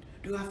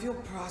 Do I feel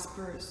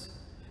prosperous?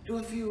 Do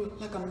I feel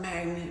like a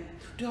magnet?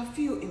 Do I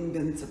feel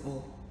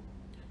invincible?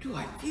 Do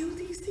I feel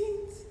these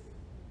things?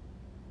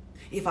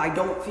 If I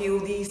don't feel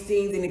these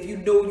things, and if you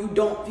know you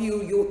don't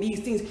feel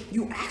these things,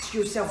 you ask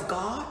yourself,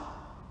 God,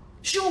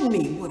 show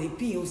me what it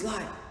feels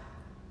like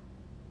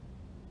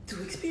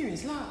to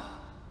experience love.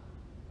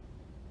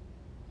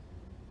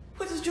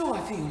 What does joy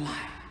feel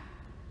like?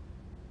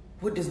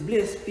 What does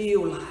bliss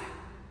feel like?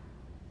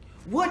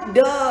 What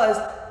does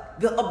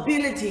the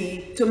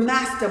ability to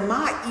master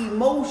my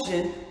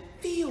emotion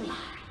feel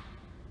like?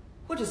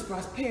 What does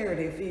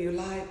prosperity feel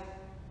like?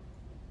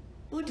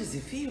 What does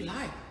it feel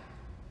like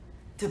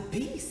to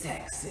be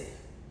sexy?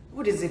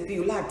 What does it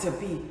feel like to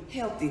be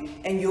healthy?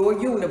 And your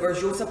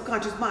universe, your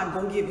subconscious mind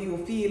gonna give you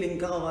a feeling,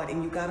 God,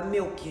 and you gotta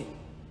milk it.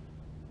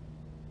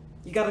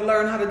 You gotta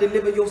learn how to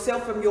deliver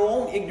yourself from your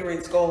own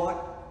ignorance, God.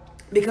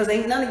 Because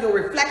ain't none of your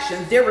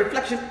reflections, they're a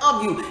reflection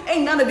of you.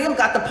 Ain't none of them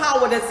got the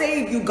power to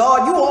save you,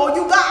 God. You all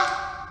you got.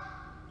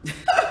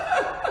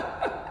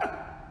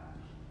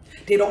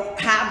 They don't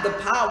have the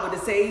power to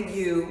save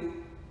you.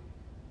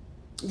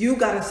 You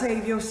gotta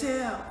save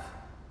yourself.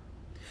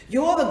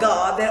 You're the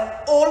God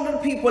that all the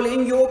people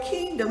in your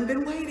kingdom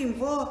been waiting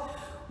for.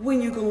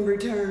 When you gonna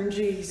return,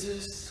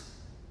 Jesus?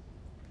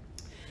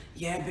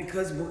 Yeah,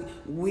 because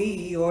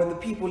we or the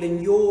people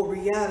in your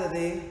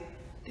reality,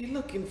 they're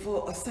looking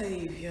for a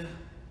savior.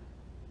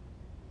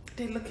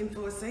 They're looking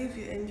for a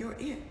savior, and you're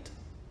it.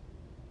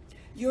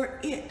 You're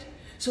it.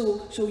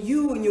 So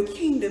you and your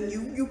kingdom,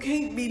 you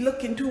can't be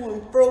looking to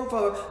and fro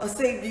for a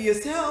savior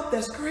yourself.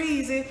 That's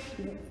crazy.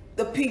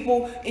 The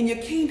people in your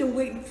kingdom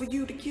waiting for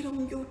you to get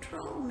on your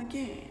throne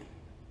again.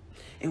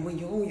 And when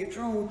you're on your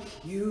throne,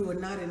 you are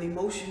not an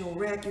emotional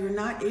wreck. You're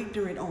not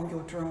ignorant on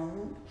your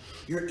throne.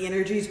 Your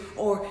energies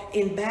are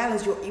in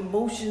balance. Your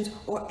emotions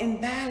are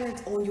in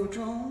balance on your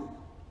throne.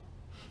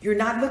 You're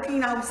not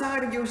looking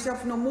outside of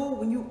yourself no more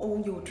when you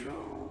own your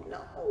throne.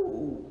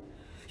 No.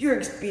 You're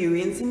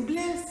experiencing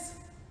bliss.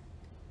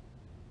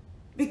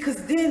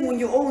 Because then when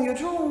you own your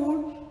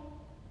throne,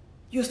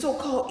 Your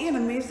so-called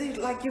enemies, they're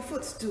like your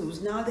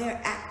footstools. Now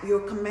they're at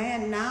your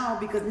command now,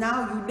 because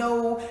now you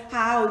know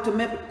how to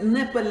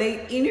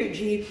manipulate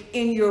energy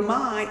in your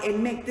mind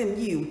and make them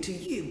yield to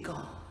you,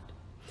 God.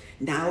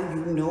 Now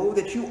you know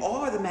that you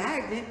are the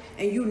magnet,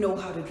 and you know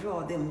how to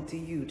draw them to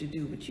you to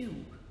do what you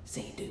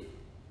say do.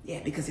 Yeah,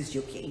 because it's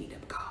your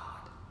kingdom,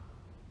 God.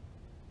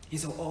 And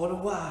so all the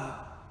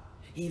while,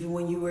 even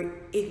when you were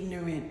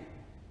ignorant,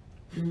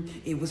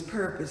 it was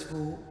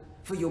purposeful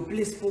for your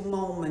blissful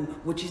moment,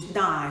 which is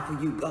nigh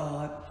for you,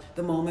 God.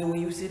 The moment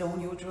when you sit on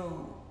your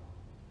throne.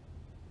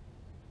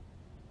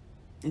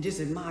 And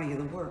just admire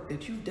the work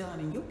that you've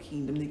done in your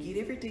kingdom to get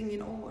everything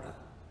in order.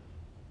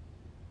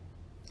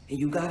 And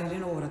you got it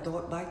in order,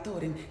 thought by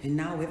thought. And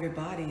now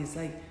everybody is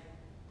like,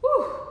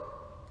 whew,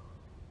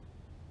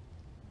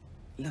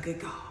 look at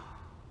God.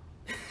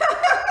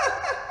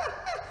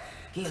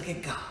 Look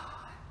at God.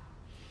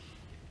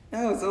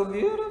 That was so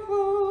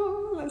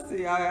beautiful. Let's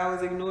see. I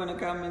was ignoring the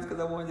comments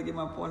because I wanted to get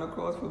my point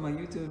across for my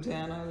YouTube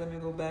channel. Let me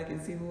go back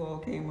and see who all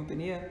came up in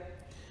here.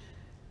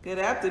 Good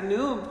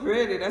afternoon,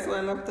 pretty. That's where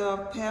I left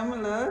off.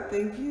 Pamela,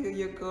 thank you.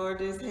 You're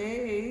gorgeous.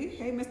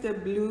 Hey,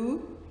 Mr.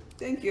 Blue.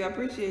 Thank you. I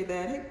appreciate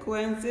that. Hey,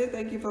 Quincy.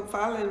 Thank you for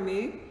following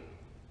me.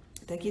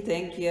 Thank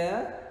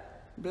you.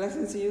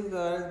 Blessings to you,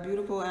 guys.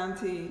 Beautiful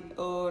auntie.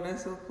 Oh,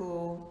 that's so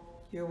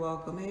cool. You're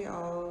welcome. Hey,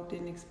 all.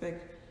 Didn't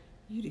expect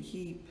you to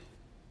keep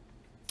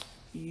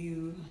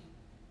to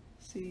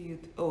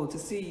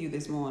see you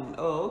this morning.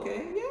 Oh,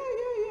 okay.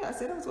 Yeah. I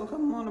said I was gonna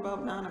come on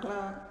about 9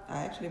 o'clock.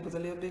 I actually was a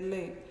little bit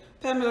late.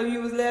 Pamela, you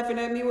was laughing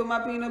at me with my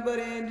peanut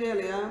butter and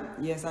jelly, huh?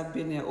 Yes, I've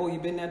been there. Oh, you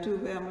been there too,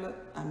 Pamela?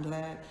 I'm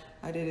glad.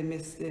 I didn't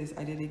miss this.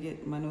 I didn't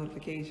get my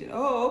notification.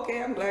 Oh,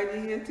 okay. I'm glad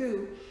you're here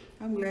too.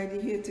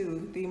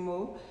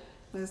 Themo.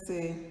 Let's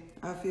see.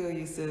 I feel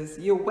you, sis.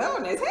 Your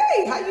wellness.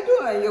 Hey, how you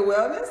doing? Your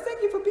wellness.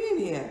 Thank you for being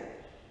here.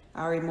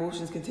 Our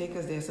emotions can take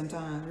us there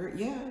sometimes.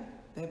 Yeah.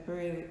 That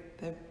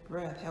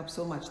breath helps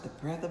so much. The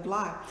breath of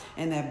life.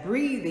 And that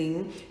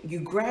breathing, you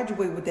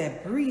graduate with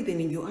that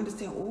breathing and you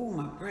understand, oh,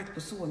 my breath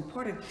was so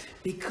important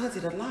because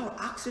it allowed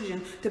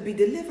oxygen to be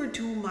delivered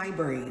to my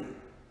brain.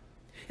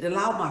 It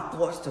allowed my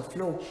thoughts to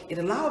flow. It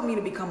allowed me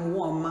to become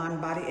one,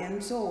 mind, body,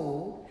 and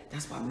soul.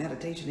 That's why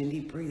meditation and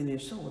deep breathing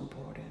is so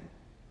important.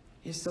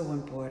 It's so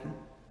important.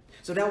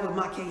 So that was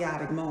my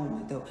chaotic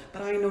moment, though.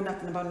 But I didn't know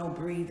nothing about no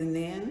breathing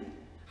then.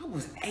 I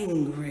was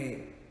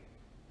angry.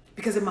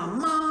 Because in my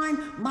mind,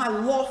 my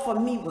law for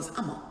me was,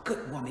 I'm a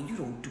good woman. You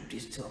don't do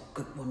this to a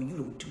good woman. You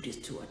don't do this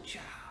to a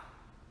child.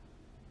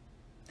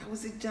 That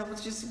was it. That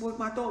was just what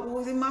my thought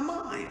was in my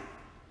mind.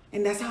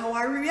 And that's how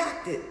I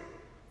reacted.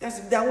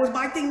 That was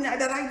my thing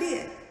that I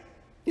did.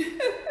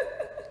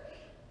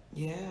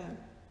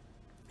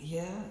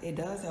 Yeah, it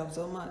does help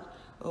so much.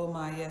 Oh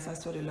my, yes, I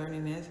started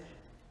learning this.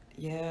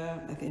 Yeah,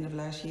 at the end of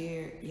last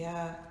year.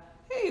 Yeah.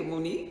 Hey,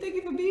 Monique, thank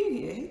you for being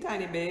here. Hey,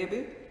 tiny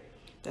baby.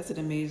 That's an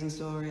amazing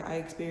story. I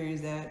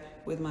experienced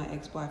that with my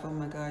ex-wife. Oh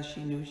my gosh,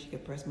 she knew she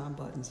could press my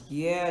buttons.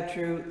 Yeah,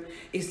 true.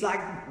 It's like,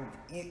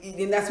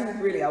 and that's what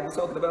really I was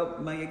talking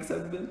about, my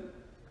ex-husband.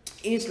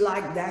 It's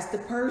like that's the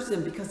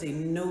person because they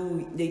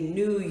knew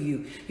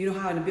you. You know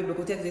how in the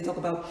biblical text they talk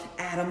about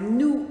Adam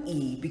knew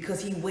Eve because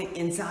he went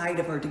inside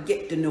of her to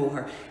get to know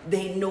her.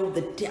 They know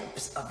the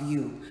depths of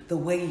you, the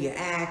way you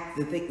act,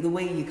 the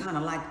way you kind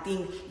of like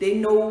think. They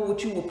know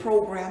what you were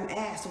programmed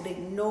as, so they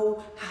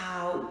know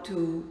how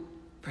to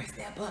press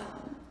that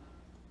button.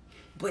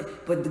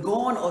 But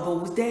gone are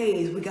those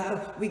days. We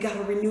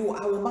gotta renew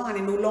our mind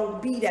and no longer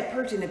be that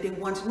person that they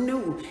once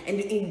knew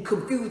and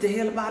confuse the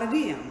hell out of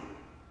them.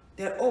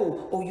 That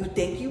oh, you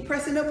think you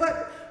pressing a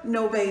button?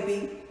 No,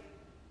 baby.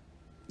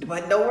 The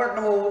button don't work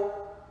no more.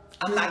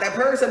 I'm not that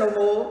person no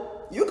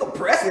more. You can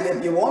press it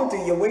if you want to.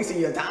 You're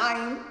wasting your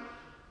time.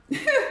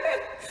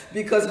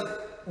 Because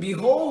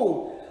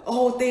behold,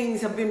 all things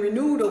have been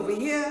renewed over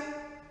here.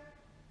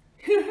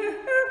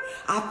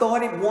 I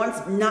thought it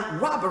once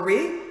not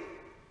robbery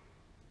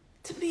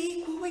to be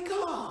equal with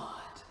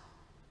God.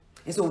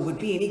 And so with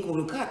being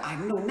equal to God, I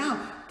know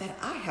now that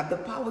I have the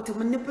power to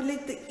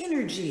manipulate the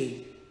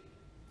energy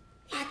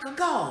like a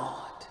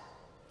God.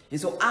 And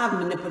so I've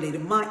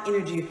manipulated my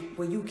energy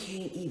where you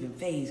can't even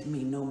faze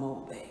me no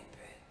more, baby.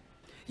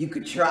 You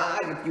could try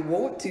if you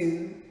want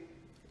to,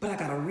 but I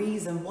got a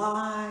reason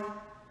why.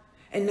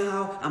 And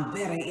now I'm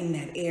better in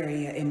that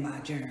area in my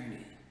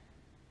journey.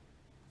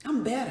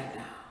 I'm better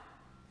now.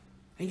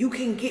 And you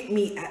can't get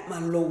me at my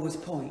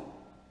lowest point.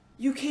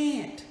 You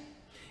can't.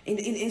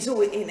 And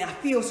so I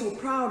feel so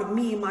proud of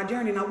me and my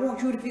journey, and I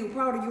want you to feel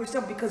proud of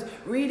yourself because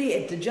really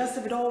at the gist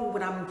of it all,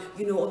 when I'm,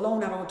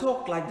 alone, I don't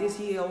talk like this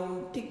here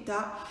on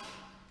TikTok,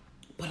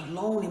 but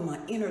alone in my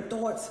inner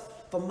thoughts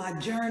from my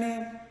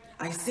journey,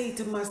 I say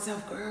to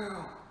myself,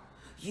 girl,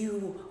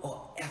 you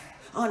are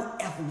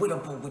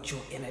uneffable with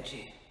your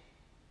energy.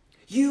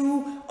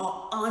 You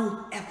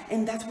are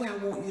and that's where I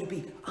want you to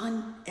be,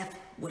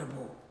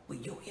 uneffable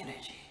with your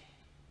energy.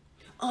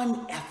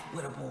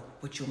 Uneffable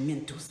with your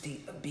mental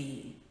state of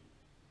being.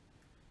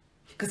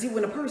 Because see,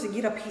 when a person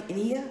get up in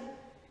here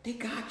They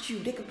got you.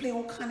 They can play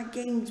all kind of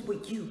games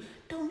with you.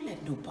 Don't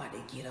let nobody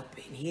get up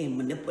in here and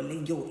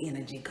manipulate your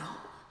energy, God.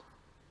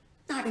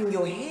 Not in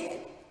your head.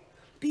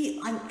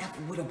 Be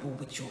unavoidable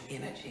with your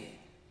energy.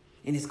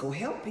 And it's going to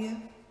help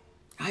you.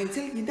 I ain't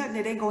telling you nothing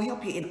that ain't going to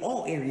help you in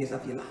all areas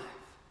of your life.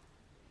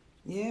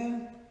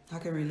 Yeah, I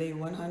can relate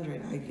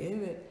 100. I get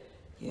it.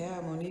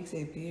 Yeah, Monique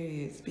said,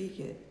 period. Speak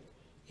it.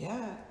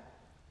 Yeah.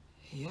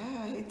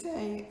 Yeah,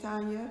 hey,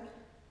 Tanya.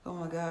 Oh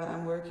my God,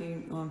 I'm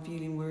working on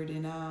feeling worthy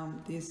now.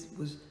 This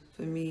was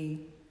for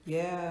me.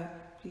 Yeah,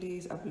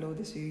 please upload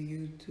this to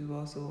YouTube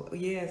also.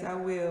 Yes, I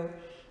will.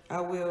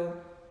 I will.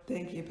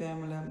 Thank you,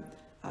 Pamela.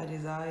 I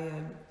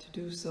desire to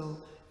do so.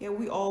 Yeah,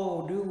 we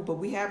all do, but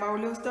we have our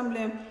little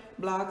stumbling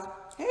blocks.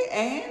 Hey,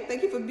 Ann,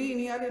 thank you for being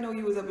here. I didn't know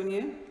you was up in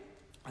here.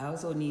 I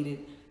also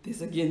needed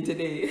this again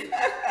today.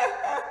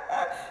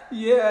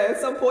 Yeah, at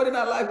some point in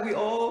our life, we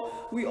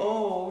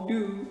all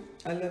do.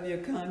 I love your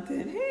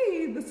content.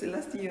 Hey, the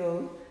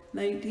Celestial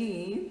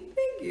 19.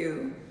 Thank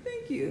you.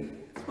 Thank you.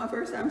 It's my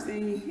first time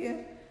seeing you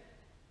here.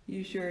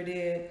 You sure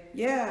did.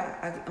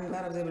 Yeah, I'm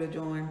glad I was able to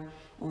join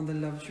on the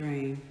love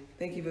train.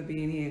 Thank you for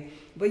being here.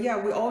 But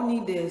yeah, we all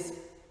need this.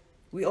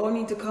 We all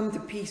need to come to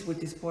peace with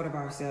this part of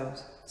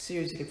ourselves.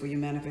 Seriously, for your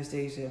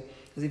manifestation.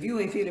 Because if you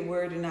ain't feeling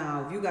worthy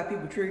now, if you got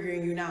people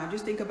triggering you now,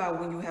 just think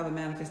about when you have a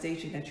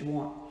manifestation that you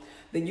want.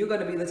 Then you're going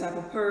to be the type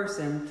of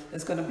person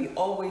that's going to be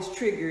always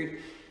triggered.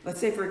 Let's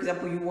say, for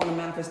example, you want a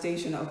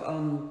manifestation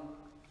of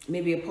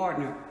maybe a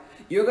partner.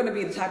 You're going to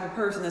be the type of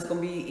person that's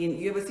going to be in,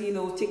 you ever seen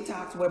those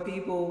TikToks where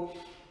people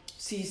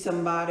see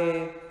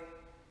somebody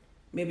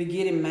maybe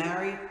getting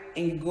married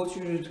and you go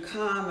through the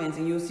comments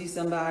and you'll see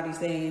somebody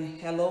saying,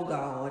 hello,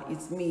 God,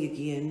 it's me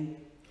again.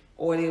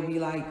 Or they'll be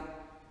like,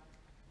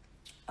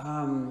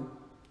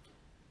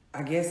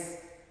 I guess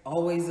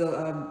always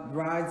a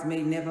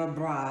bridesmaid, never a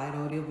bride.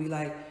 Or they'll be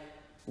like,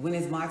 when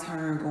is my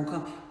turn gonna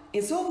come?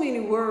 In so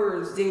many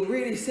words, they're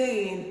really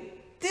saying,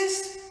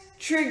 this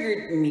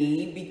triggered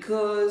me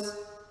because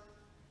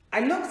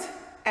I looked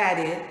at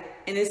it,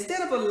 and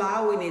instead of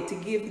allowing it to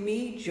give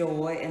me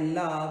joy and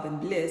love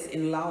and bliss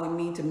and allowing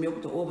me to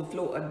milk the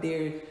overflow of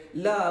their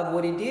love,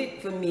 what it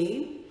did for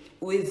me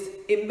was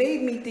it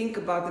made me think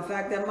about the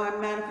fact that my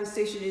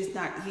manifestation is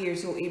not here.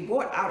 So it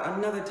brought out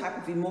another type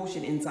of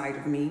emotion inside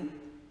of me.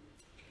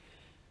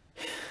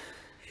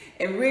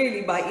 And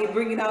really, by it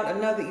bringing out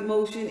another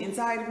emotion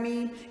inside of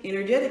me,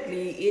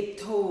 energetically, it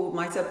told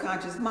my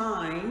subconscious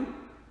mind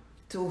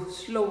to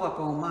slow up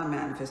on my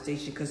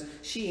manifestation because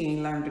she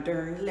ain't learned a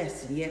darn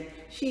lesson yet.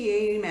 She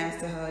ain't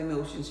mastered her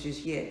emotions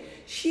just yet.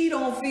 She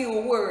don't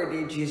feel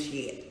worthy just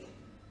yet.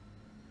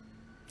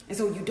 And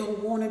so you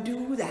don't want to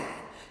do that.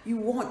 You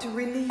want to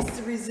release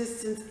the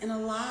resistance and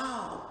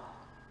allow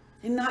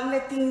and not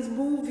let things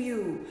move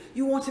you.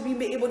 You want to be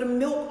able to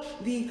milk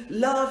the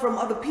love from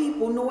other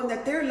people, knowing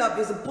that their love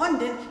is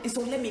abundant. And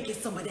so let me get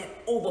some of that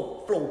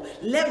overflow.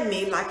 Let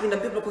me, like in the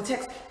biblical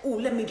text,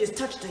 let me just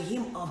touch the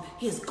hem of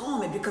his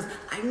garment because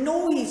I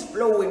know he's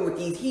flowing with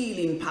these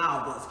healing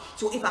powers.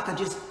 So if I could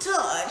just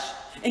touch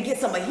and get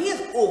some of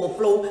his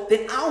overflow,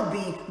 then I'll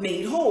be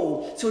made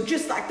whole. So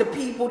just like the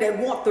people that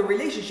want the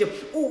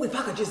relationship, if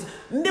I could just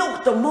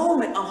milk the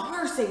moment of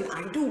her saying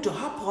I do to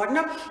her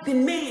partner,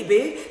 then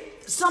maybe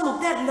some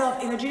of that love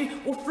energy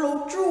will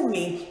flow through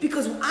me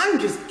because I'm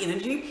just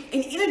energy,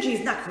 and energy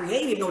is not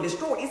created nor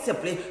destroyed. It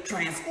simply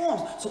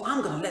transforms. So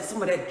I'm going to let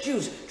some of that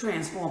juice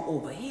transform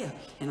over here,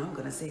 and I'm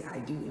going to say I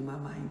do in my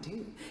mind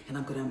too, and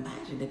I'm going to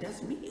imagine that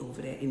that's me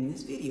over there in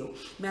this video.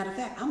 Matter of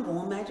fact, I'm going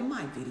to imagine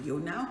my video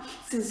now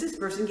since this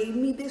person gave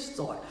me this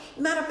thought.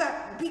 Matter of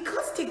fact,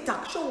 because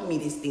TikTok showed me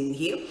this thing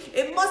here,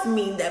 it must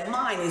mean that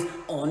mine is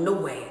on the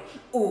way.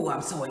 Oh,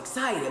 I'm so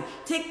excited.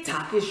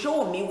 TikTok is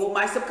showing me what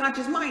my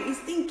subconscious mind is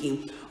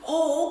thinking.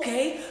 Oh,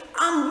 okay,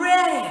 I'm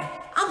ready.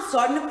 I'm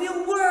starting to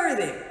feel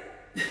worthy.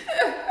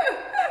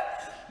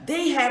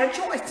 They had a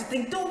choice to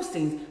think those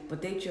things,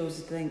 but they chose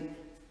to think,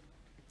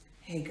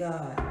 hey,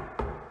 God,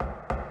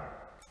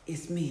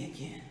 it's me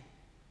again.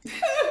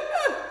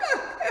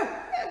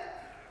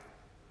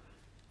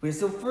 We're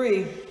so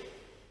free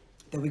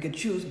that we could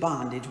choose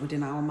bondage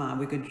within our mind.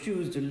 We could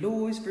choose the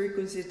lowest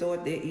frequency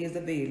thought there is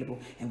available,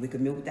 and we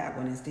could milk that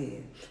one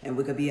instead. And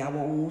we could be our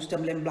own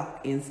stumbling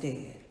block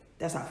instead.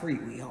 That's how free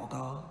we are,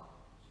 God.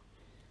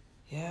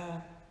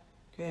 Yeah.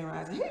 Grand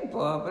Rising. Hey,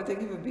 Bob,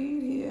 thank you for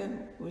being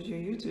here. What's your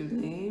YouTube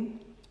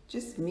name?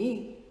 Just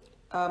me.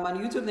 My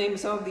YouTube name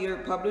is Of the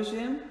Earth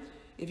Publishing.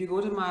 If you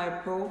go to my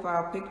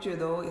profile picture,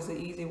 though, it's an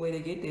easy way to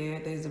get there.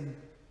 There's a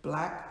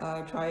black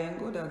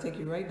triangle that'll take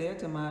you right there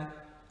to my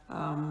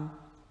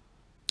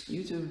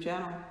YouTube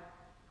channel,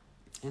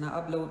 and I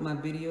upload my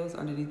videos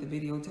underneath the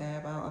video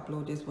tab. I'll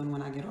upload this one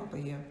when I get off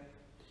of here.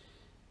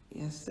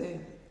 Yes, sir.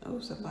 Oh,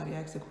 somebody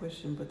asked a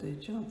question, but they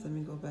jumped. Let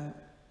me go back.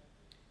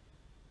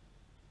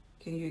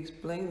 Can you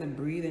explain the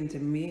breathing to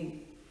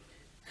me?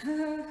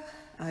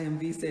 I am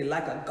V say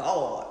like a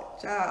god.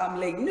 Child, I'm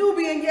late.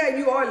 Nubian, yeah,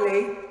 you are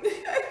late.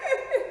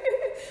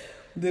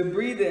 The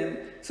breathing.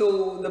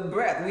 So the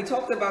breath. We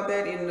talked about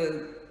that in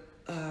the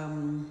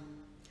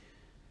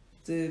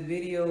the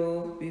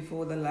video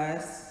before the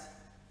last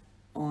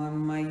on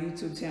my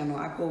YouTube channel.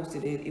 I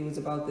posted it. It was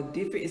about the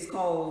different, it's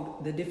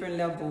called the different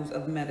levels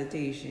of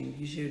meditation.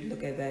 You should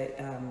look at that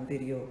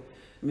video,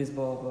 Miss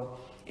Barbara.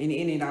 And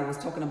in it, I was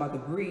talking about the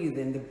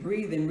breathing. The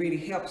breathing really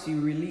helps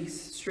you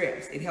release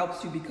stress. It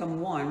helps you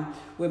become one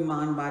with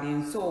mind, body,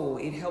 and soul.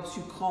 It helps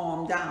you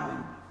calm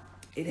down.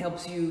 It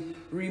helps you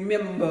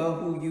remember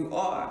who you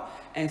are.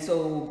 And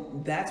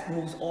so that's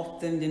most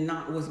often than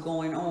not what's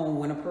going on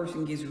when a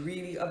person gets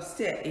really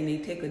upset and they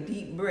take a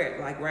deep breath,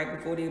 like right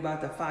before they're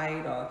about to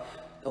fight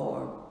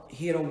or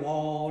hit a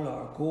wall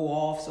or go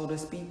off, so to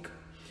speak.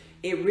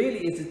 It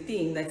really is a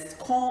thing that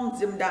calms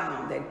them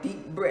down, that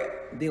deep breath.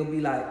 They'll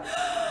be like,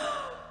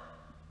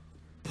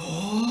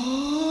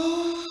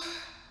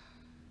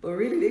 but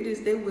really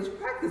they was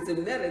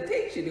practicing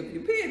meditation. If you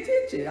pay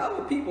attention,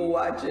 I'm a people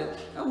watcher,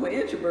 I'm an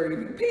introvert. If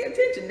you pay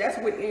attention, that's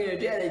what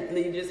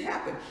energetically just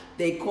happened.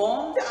 They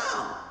calm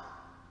down.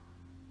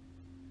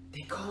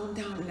 They calm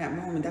down in that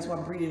moment. That's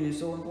why breathing is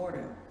so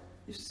important.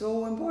 It's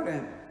so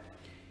important.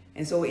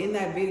 And so in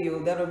that video,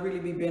 that'll really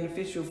be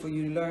beneficial for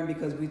you to learn,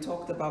 because we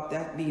talked about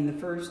that being the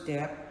first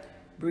step,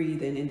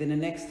 breathing, and then the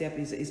next step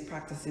is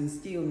practicing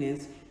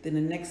stillness. Then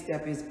the next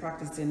step is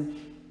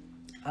practicing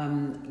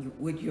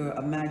with your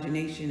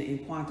imagination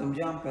and quantum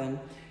jumping.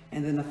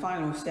 And then the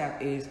final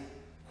step is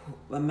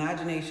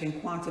imagination,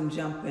 quantum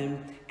jumping,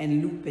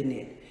 and looping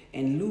it.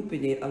 And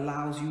looping it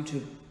allows you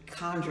to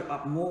conjure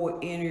up more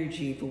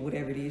energy for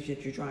whatever it is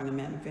that you're trying to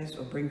manifest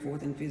or bring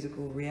forth in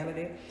physical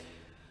reality.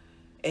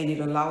 And it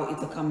allows it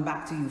to come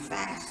back to you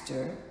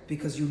faster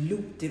because you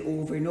looped it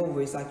over and over.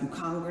 It's like you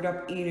conjured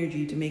up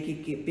energy to make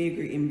it get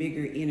bigger and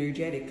bigger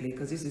energetically,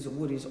 because this is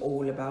what it's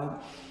all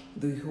about.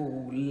 The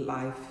whole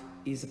life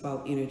is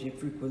about energy,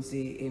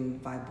 frequency,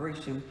 and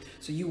vibration.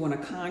 So you want to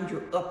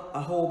conjure up a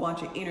whole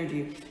bunch of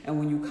energy. And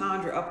when you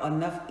conjure up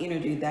enough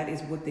energy, that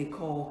is what they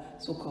call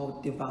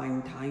so-called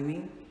divine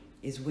timing,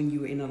 is when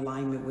you're in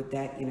alignment with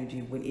that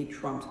energy, when it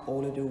trumps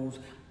all of those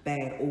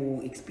bad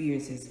old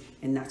experiences.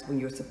 And that's when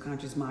your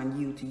subconscious mind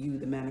yield to you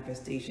the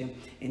manifestation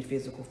in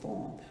physical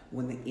form,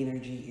 when the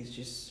energy is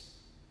just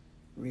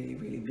really,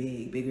 really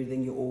big, bigger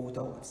than your old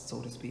thoughts,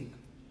 so to speak.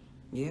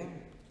 Yeah.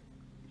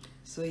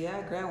 So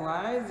yeah, Grand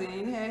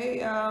Rising.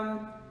 Hey,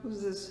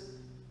 who's this?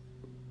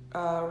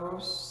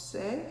 Rochelle,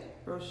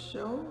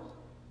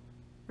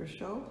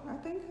 I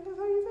think that's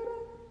how you say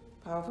that.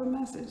 Powerful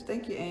message.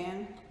 Thank you,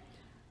 Anne.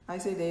 I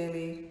say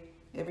daily,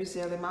 every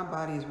cell in my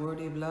body is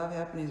worthy of love,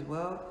 happiness,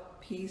 wealth,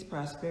 peace,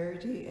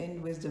 prosperity,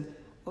 and wisdom.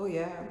 Oh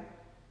yeah.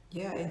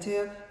 Yeah,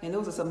 and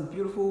those are some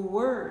beautiful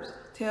words.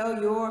 Tell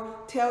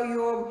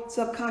your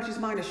subconscious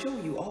mind to show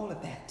you all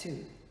of that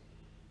too.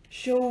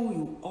 Show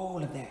you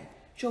all of that.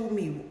 Show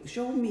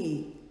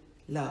me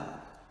love.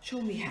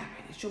 Show me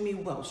happiness. Show me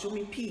wealth. Show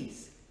me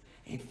peace.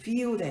 And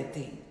feel that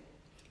thing.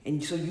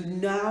 And so you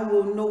now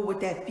will know what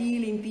that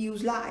feeling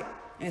feels like.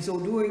 And so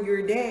during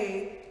your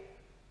day,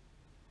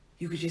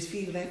 you could just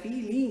feel that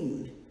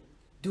feeling.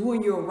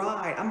 During your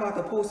ride, I'm about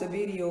to post a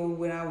video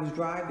when I was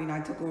driving. I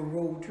took a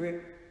road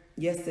trip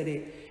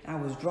yesterday. I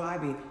was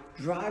driving.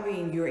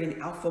 Driving, you're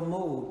in alpha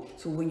mode.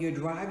 So when you're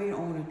driving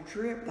on a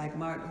trip, like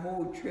my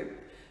whole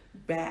trip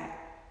back,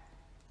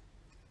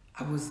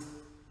 I was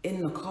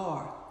in the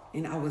car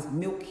and I was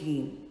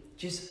milking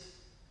just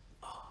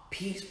a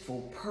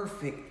peaceful,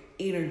 perfect,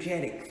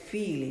 energetic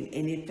feeling,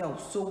 and it felt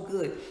so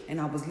good.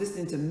 And I was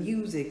listening to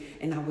music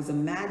and I was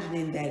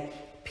imagining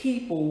that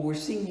people were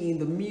singing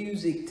the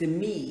music to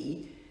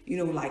me, you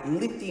know, like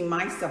lifting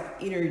myself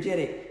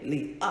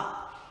energetically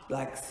up,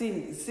 like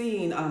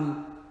seeing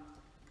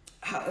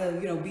how,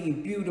 you know,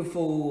 being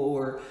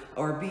beautiful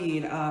or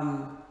being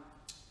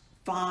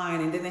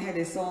fine. And then they had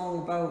this song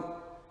about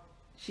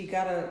she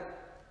got a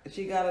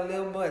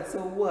little butt, so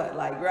what,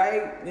 like,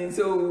 right? And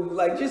so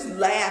like just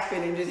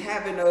laughing and just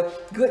having a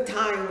good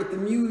time with the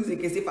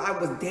music, as if I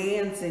was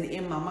dancing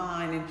in my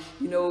mind, and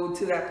you know,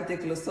 to that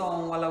particular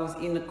song while I was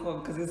in the car,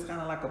 because it's kind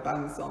of like a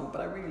bounce song,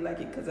 but I really like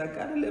it because I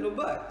got a little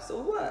butt,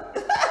 so what?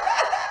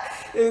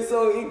 And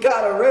so it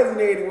kind of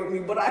resonated with me.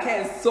 But I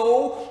had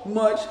so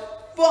much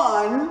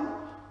fun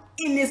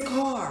in this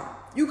car.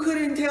 You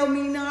couldn't tell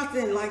me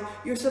nothing. Like,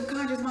 your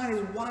subconscious mind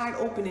is wide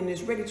open and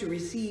is ready to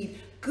receive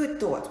good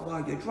thoughts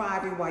while you're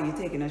driving, while you're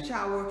taking a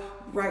shower,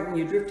 right when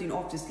you're drifting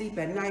off to sleep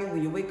at night,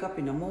 when you wake up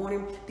in the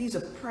morning. These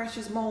are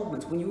precious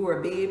moments. When you were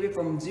a baby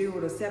from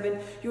 0 to 7,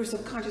 your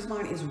subconscious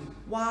mind is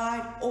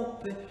wide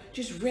open,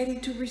 just ready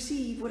to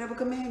receive whatever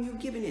command you've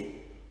given it.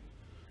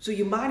 So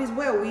you might as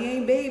well, we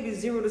ain't babies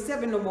 0 to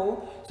 7 no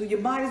more. So you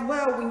might as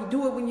well, when you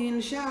do it when you're in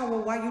the shower,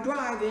 while you're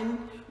driving,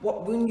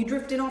 when you're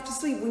drifting off to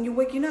sleep, when you're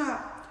waking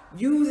up,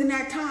 using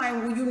that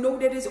time when you know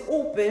that it's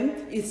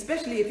open,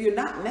 especially if you're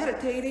not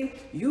meditating,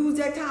 use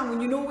that time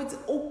when you know it's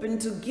open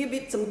to give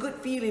it some good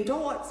feeling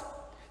thoughts,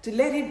 to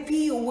let it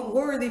feel what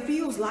worthy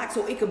feels like,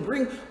 so it can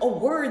bring a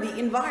worthy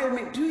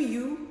environment to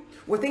you,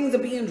 where things are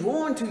being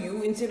drawn to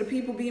you instead of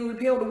people being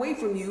repelled away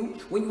from you,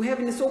 when you're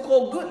having the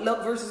so-called good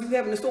luck versus you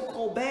having the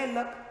so-called bad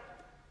luck.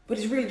 But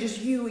it's really just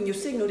you and your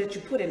signal that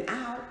you're putting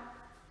out.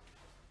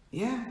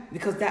 Yeah,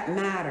 because that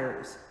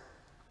matters.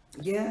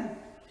 Yeah.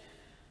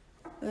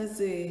 Let's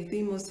see.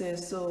 Themo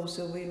says, so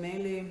we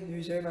mainly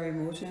reserve our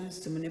emotions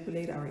to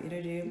manipulate our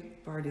energy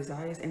for our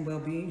desires and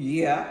well-being.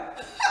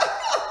 Yeah.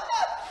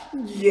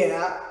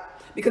 Yeah.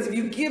 Because if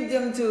you give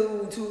them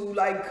to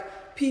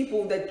like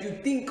people that you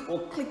think are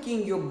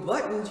clicking your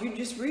buttons, you're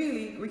just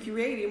really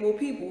recreating more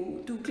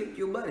people to click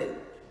your button.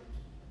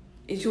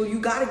 And so you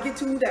got to get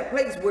to that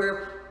place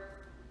where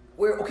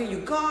okay,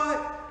 you're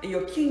God in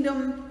your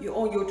kingdom, you're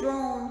on your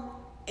throne,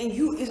 and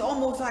it's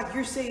almost like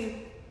you're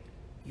saying,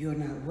 you're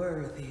not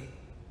worthy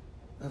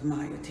of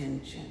my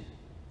attention.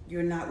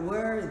 You're not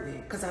worthy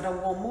because I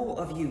don't want more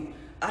of you.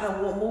 I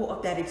don't want more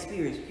of that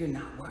experience. You're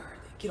not worthy.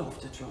 Get off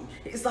the throne.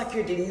 It's like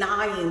you're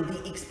denying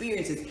the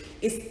experiences.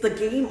 It's the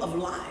game of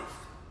life.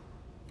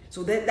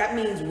 So that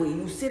means when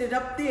you sit it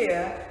up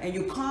there and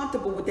you're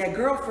comfortable with that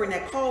girlfriend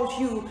that calls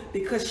you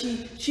because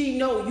she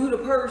know you the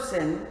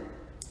person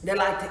that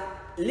like to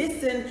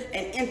listen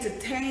and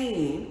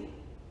entertain,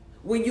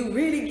 when you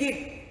really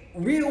get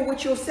real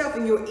with yourself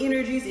and your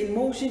energies,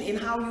 emotion, and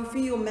how you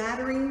feel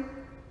mattering,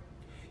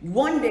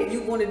 one day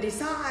you're going to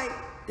decide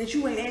that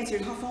you ain't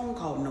answering her phone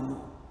call no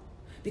more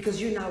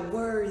because you're not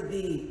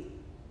worthy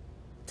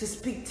to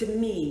speak to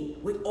me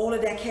with all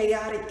of that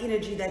chaotic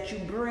energy that you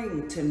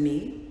bring to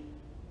me,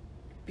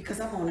 because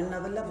I'm on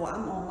another level.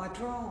 I'm on my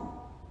throne.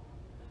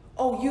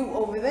 Oh, you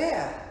over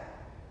there,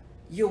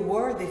 you're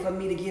worthy for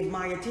me to give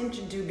my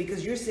attention to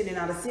because you're sending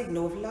out a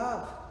signal of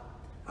love.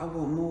 I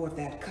want more of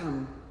that.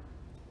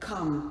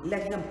 Come,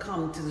 let him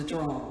come to the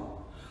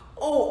throne.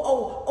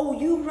 Oh,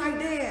 you right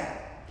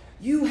there.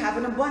 You have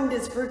an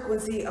abundance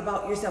frequency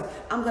about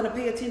yourself. I'm going to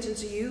pay attention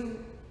to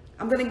you.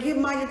 I'm going to give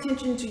my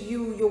attention to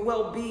you, your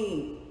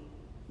well-being,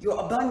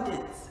 your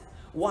abundance.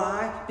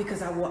 Why?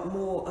 Because I want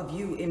more of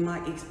you in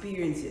my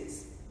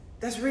experiences.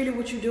 That's really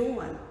what you're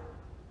doing.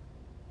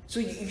 So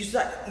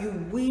you're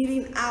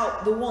weeding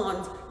out the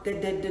ones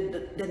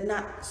that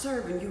not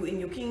serving you in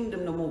your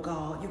kingdom no more,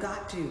 God. You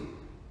got to.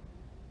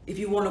 If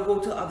you want to go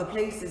to other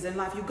places in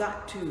life, you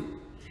got to.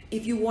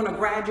 If you want to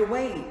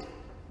graduate,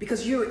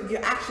 because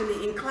you're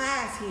actually in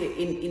class here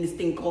in this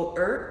thing called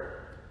Earth,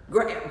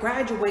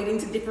 graduating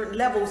to different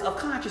levels of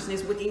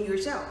consciousness within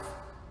yourself.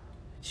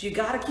 So you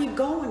got to keep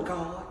going,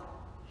 God.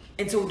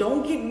 And so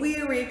don't get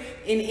weary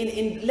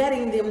in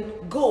letting them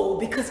go,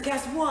 because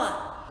guess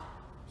what?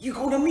 You're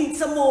going to meet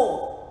some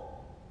more.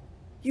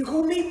 You're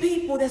going to meet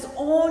people that's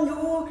on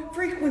your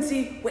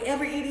frequency,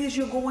 wherever it is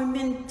you're going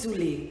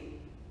mentally.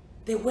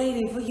 They're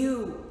waiting for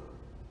you.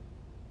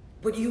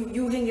 But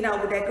you hanging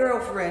out with that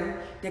girlfriend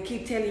that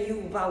keep telling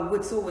you about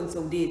what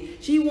so-and-so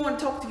did. She want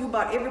to talk to you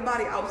about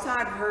everybody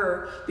outside of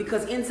her,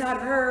 because inside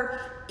of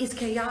her it's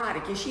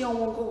chaotic and she don't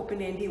want to go up in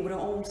there and deal with her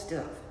own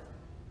stuff.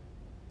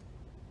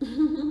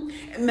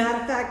 Matter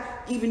of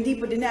fact, even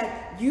deeper than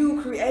that,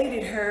 you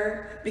created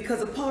her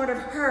because a part of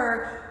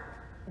her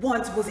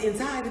once was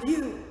inside of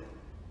you.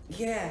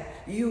 Yeah,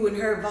 you and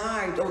her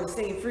vibed on the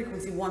same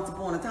frequency once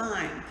upon a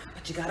time,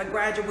 but you gotta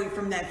graduate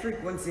from that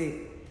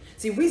frequency.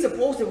 See, we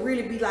supposed to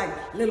really be like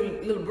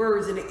little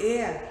birds in the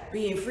air,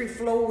 being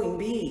free-flowing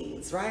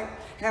beings, right?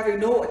 Having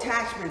no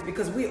attachments,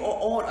 because we are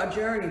on a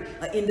journey,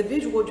 an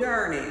individual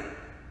journey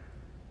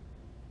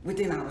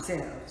within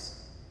ourselves.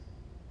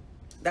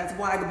 That's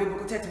why the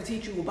biblical text will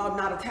teach you about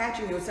not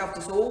attaching yourself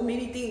to so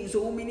many things,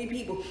 so many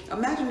people.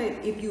 Imagine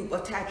if you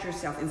attach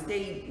yourself and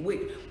stay with,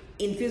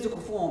 in physical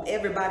form,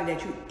 everybody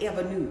that you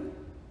ever knew.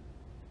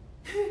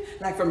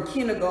 Like from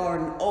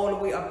kindergarten all the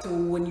way up to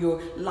when your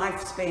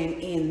lifespan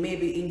ends,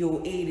 maybe in your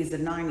 80s or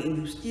 90s, and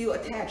you still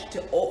attached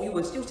to all, you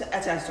were still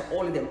attached to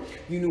all of them.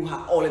 You knew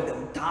how all of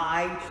them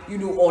died. You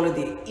knew all of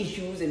their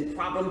issues and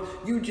problems.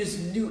 You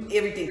just knew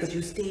everything because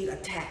you stayed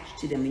attached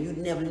to them and you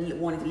never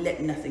wanted to let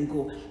nothing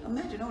go.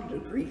 Imagine all the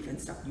grief and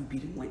stuff you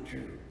went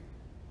through.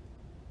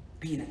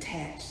 Being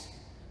attached.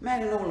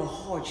 Imagine all the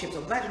hardships.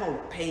 Imagine all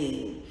the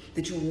pain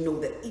that you know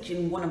that each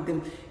and one of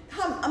them.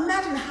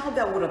 Imagine how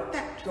that would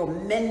affect your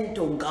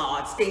mental,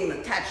 God, staying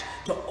attached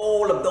to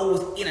all of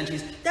those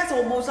energies. That's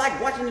almost like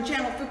watching the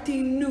Channel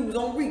 15 news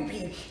on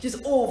repeat,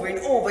 just over and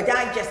over,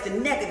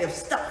 digesting negative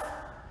stuff.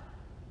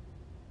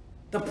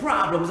 The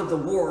problems of the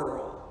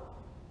world.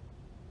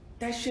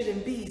 That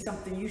shouldn't be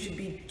something you should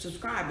be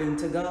subscribing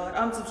to, God.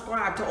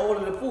 Unsubscribe to all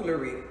of the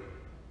foolery.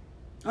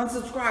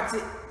 Unsubscribe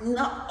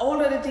to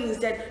all of the things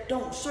that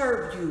don't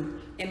serve you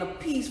in a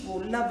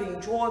peaceful, loving,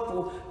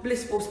 joyful,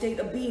 blissful state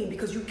of being,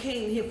 because you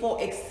came here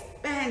for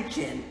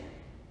expansion.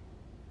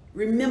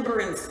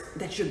 Remembrance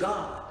that you're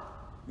God,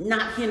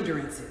 not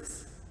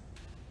hindrances.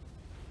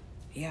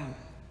 Yeah.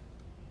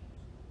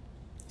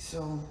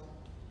 So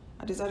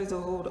I decided to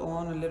hold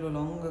on a little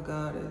longer,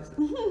 Goddess.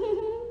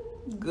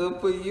 Good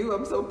for you.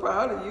 I'm so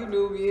proud of you,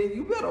 Nubian.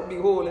 You better be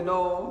holding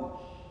on.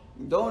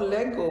 Don't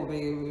let go,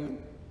 baby.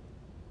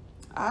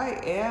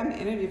 I am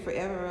energy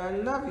forever. I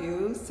love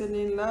you.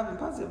 Sending love and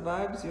positive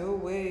vibes your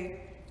way.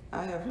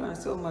 I have learned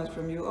so much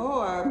from you. Oh,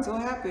 I'm so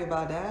happy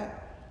about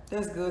that.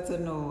 That's good to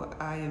know.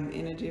 I am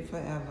energy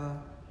forever.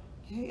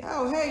 Hey,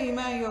 oh, hey,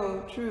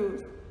 Emmanuel,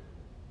 truth.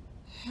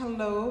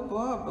 Hello,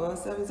 Barbara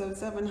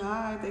 777.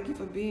 Hi, thank you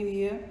for being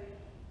here.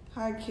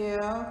 Hi,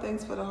 Kel.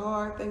 Thanks for the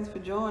heart. Thanks for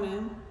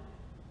joining.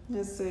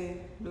 Let's see.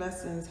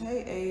 Blessings.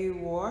 Hey, A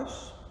Wash.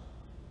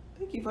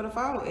 Thank you for the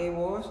follow, A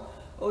Wash.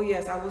 Oh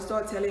yes, I will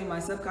start telling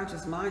my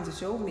subconscious mind to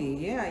show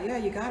me. Yeah,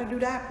 you got to do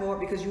that part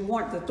because you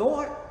want the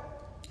thought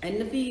and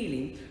the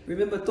feeling.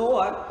 Remember,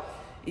 thought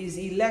is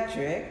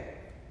electric.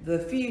 The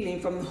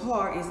feeling from the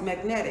heart is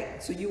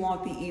magnetic. So you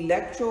want the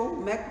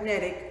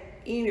electromagnetic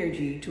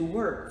energy to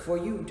work for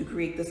you to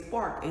create the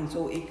spark, and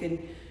so it can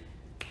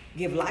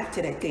give life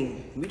to that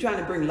thing. We're trying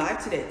to bring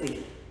life to that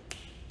thing.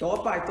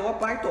 Thought by thought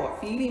by thought,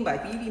 feeling by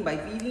feeling by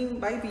feeling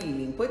by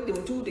feeling. Put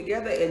them two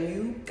together and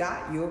you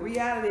got your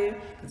reality.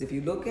 Because if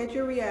you look at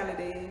your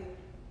reality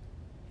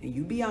and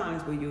you be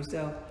honest with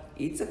yourself,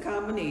 it's a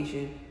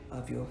combination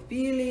of your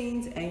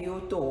feelings and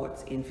your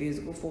thoughts in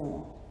physical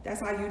form.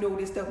 That's how you know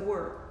this stuff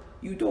works.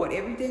 You thought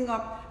everything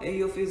up in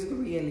your physical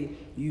reality.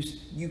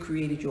 You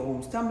created your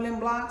own stumbling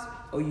blocks,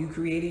 or you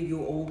created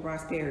your own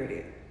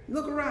prosperity.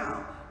 Look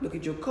around. Look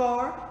at your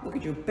car. Look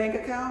at your bank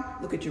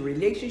account. Look at your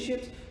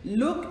relationships.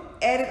 Look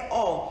at it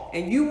all.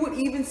 And you would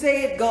even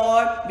say it,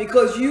 God,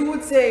 because you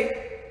would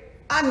say,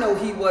 I know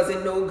he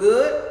wasn't no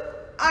good.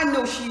 I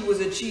know she was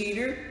a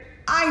cheater.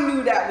 I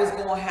knew that was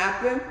going to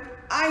happen.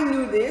 I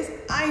knew this.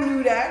 I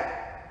knew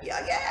that.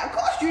 Yeah, of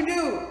course you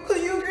do.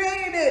 Because you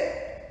created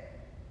it.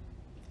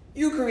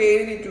 You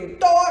created it through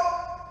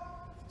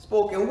thought,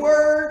 spoken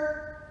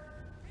word,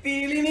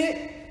 feeling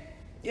it,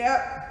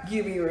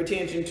 giving your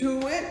attention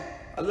to it,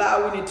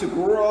 allowing it to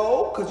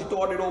grow because you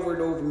thought it over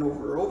and over and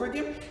over and over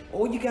again.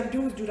 All you got to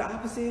do is do the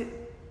opposite.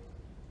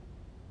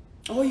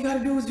 All you got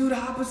to do is do the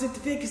opposite to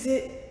fix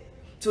it.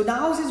 So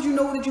now since you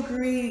know that you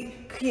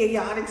create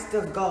chaotic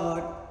stuff,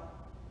 God,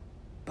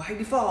 by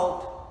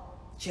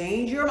default,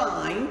 change your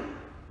mind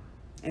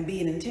and be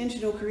an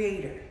intentional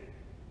creator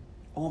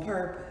on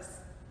purpose.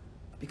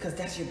 Because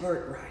that's your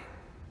birthright.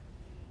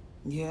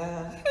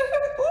 Yeah.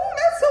 Oh,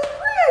 that's so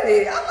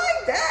pretty. I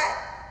like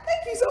that.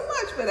 Thank you so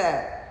much for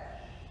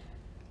that.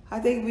 I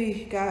think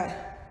we got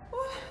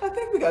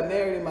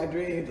married in my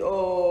dreams.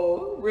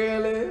 Oh,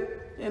 really?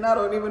 And I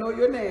don't even know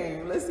your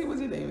name. Let's see what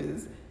your name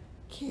is.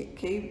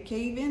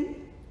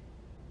 Caven?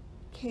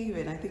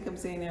 Caven, I think I'm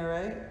saying that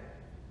right.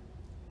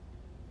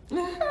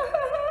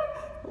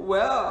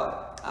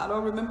 Well, I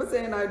don't remember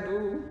saying I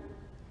do.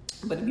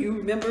 But if you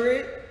remember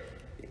it,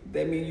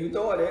 that means you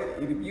thought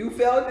it. If you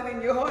felt it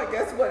in your heart,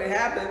 guess what? It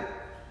happened.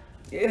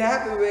 It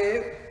happened,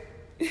 babe.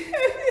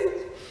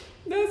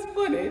 That's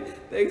funny.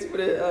 Thanks for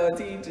the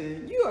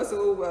teaching. You are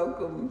so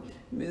welcome,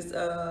 Miss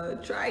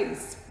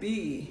Trice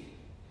B.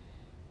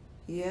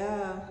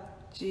 Yeah,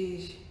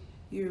 geez,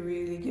 you're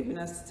really giving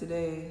us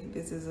today.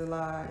 This is a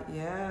lot.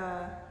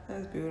 Yeah,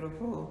 that's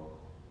beautiful.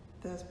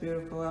 That's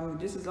beautiful. I mean,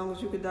 just as long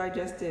as you can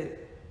digest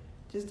it.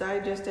 Just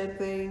digest that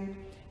thing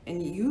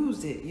and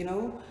use it,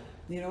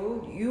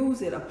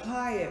 use it,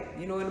 apply it.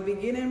 In the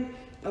beginning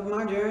of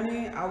my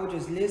journey, I would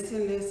just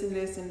listen.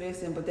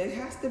 But there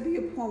has to be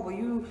a point where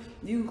you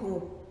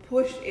can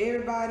push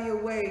everybody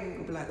away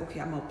and be like, okay,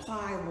 I'm gonna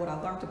apply what I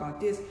learned about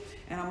this,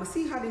 and I'm gonna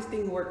see how this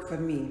thing worked for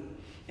me.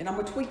 And I'm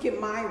gonna tweak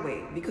it my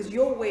way, because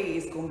your way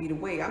is gonna be the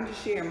way. I'm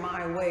just sharing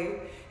my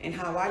way and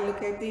how I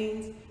look at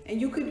things. And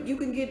you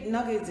can get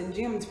nuggets and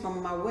gems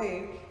from my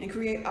way and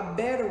create a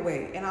better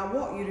way. And I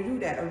want you to do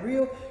that. A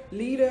real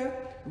leader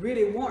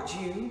really wants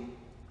you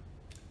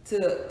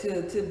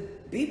to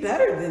be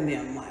better than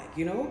them,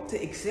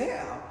 to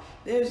excel.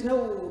 There's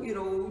no,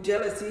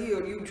 jealousy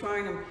or them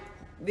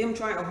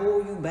trying to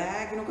hold you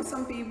back, because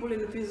some people in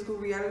the physical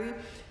reality,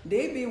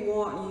 they be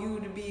wanting you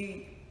to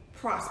be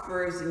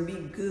prosperous and be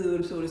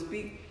good, so to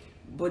speak,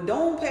 but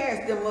don't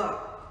pass them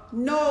up.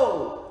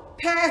 No,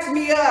 pass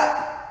me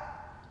up.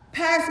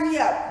 Pass me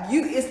up.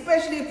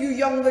 Especially if you're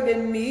younger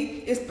than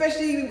me,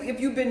 especially if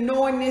you've been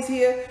knowing this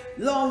here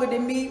longer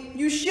than me,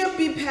 you should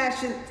be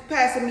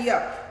passing me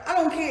up. I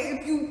don't care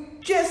if you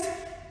just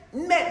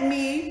met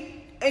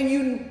me and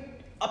you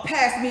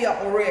passed me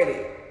up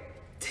already.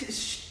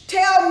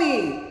 Tell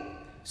me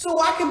so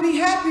I can be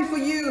happy for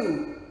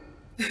you.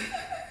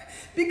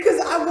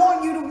 Because I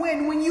want you to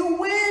win. When you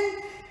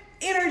win,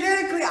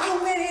 energetically,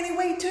 I'll win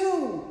anyway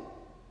too.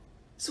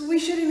 So we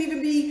shouldn't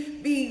even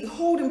be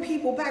holding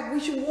people back. We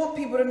should want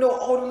people to know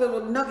all the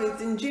little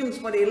nuggets and gems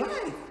for their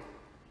life.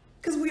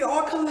 Because we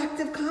are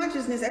collective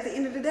consciousness at the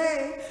end of the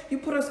day. You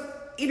put us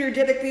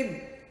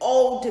energetically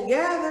all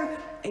together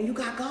and you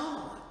got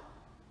God.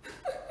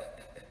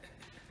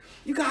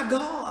 You got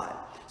God.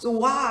 So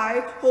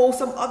why hold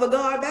some other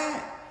God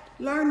back?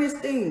 Learn this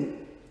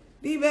thing.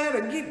 Be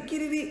better.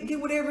 Get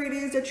whatever it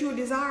is that you're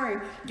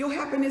desiring. Your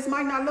happiness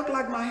might not look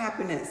like my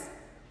happiness.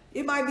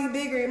 It might be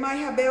bigger. It might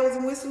have bells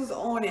and whistles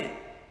on it.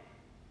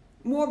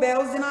 More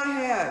bells than I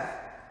have.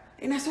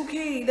 And that's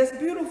okay. That's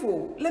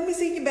beautiful. Let me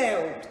see your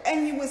bells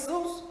and your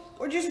whistles.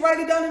 Or just write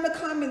it down in the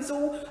comments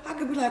so I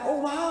could be like, oh,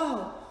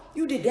 wow.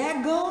 You did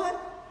that, God?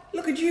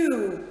 Look at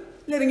you.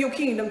 Letting your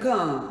kingdom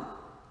come.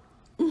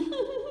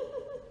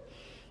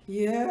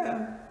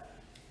 Yeah.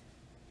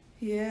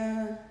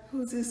 Yeah,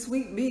 who's this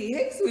Sweet Bee?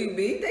 Hey, Sweet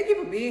Bee, thank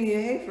you for being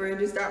here. Hey, friend,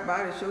 just stop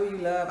by to show you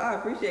love. I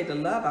appreciate the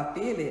love. I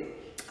feel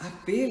it. I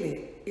feel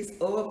it. It's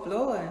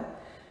overflowing.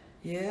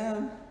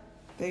 Yeah,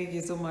 thank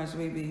you so much,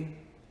 Sweet Bee.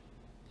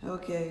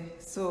 Okay,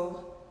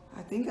 so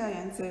I think I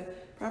answered.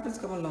 Prophets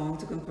come along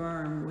to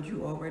confirm what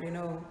you already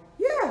know.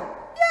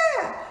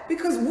 Yeah,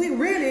 because we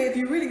really, if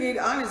you really get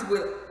honest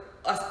with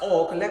us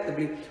all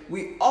collectively,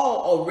 we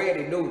all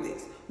already know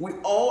this. We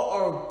all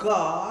are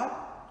God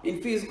in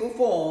physical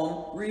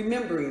form,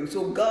 remembering.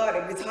 So God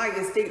at his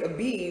highest state of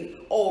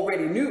being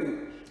already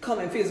knew, come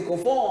in physical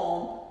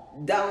form,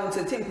 down to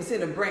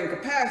 10% of brain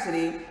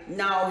capacity,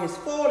 now is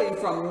falling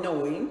from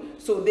knowing.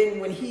 So then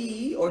when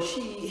he or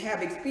she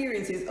have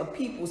experiences of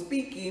people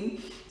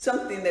speaking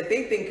something that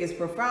they think is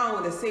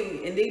profound to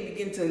say, and they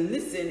begin to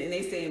listen and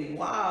they say,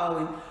 wow,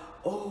 and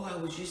oh, I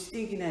was just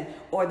thinking that,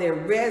 or they're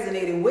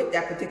resonating with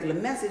that particular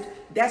message,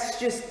 that's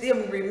just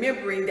them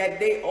remembering that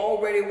they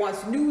already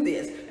once knew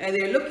this. And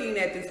they're looking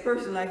at this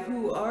person like,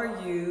 who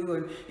are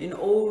you? And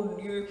oh,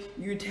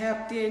 you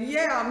tapped in.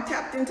 Yeah, I'm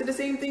tapped into the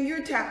same thing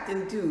you're tapped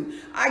into.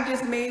 I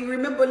just may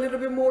remember a little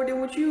bit more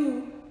than what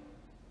you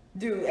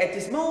do at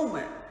this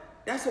moment.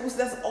 That's what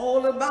that's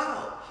all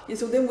about. And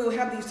so then we'll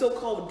have these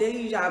so-called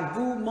deja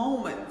vu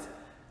moments.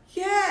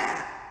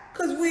 Yeah.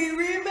 Because we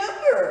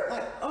remember,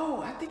 like,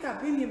 oh, I think I've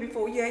been here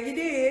before. Yeah, you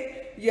did.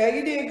 Yeah,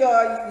 you did,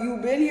 God.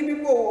 You've been here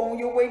before on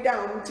your way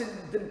down to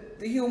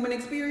the human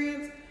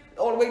experience,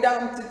 all the way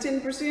down to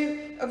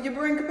 10% of your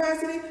brain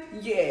capacity.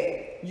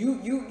 Yeah,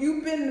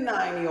 you've been to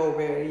 90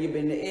 already. You've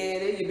been to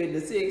 80, you've been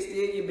to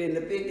 60, you've been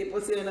to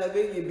 50% of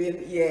it. You've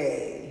been,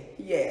 yeah.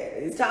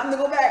 It's time to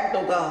go back,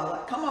 though,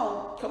 God. Come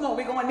on,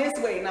 we're going this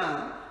way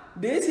now.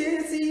 This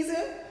here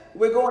season,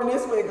 we're going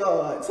this way,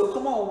 God. So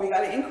come on, we got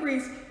to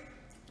increase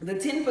the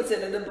 10%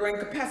 of the brain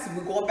capacity.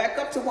 We're going back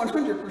up to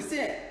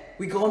 100%.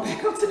 We're going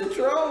back up to the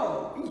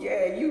throne.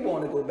 Yeah, you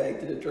want to go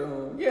back to the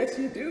throne. Yes,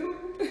 you do.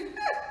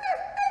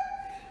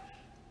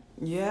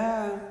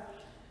 Yeah.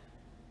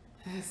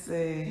 Let's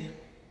see.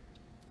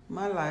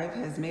 My life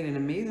has made an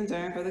amazing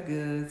turn for the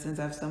good since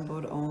I've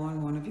stumbled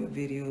on one of your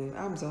videos.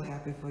 I'm so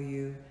happy for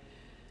you.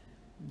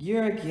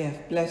 You're a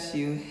gift. Bless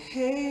you.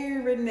 Hey,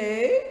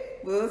 Renee.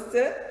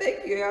 Wilson.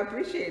 Thank you. I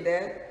appreciate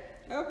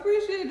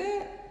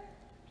that.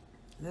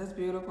 That's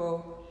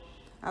beautiful.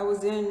 I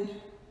was in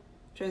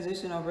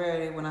transition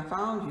already when I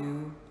found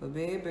you, but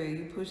baby,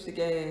 you pushed the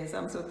gas.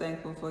 I'm so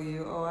thankful for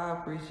you. Oh, I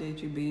appreciate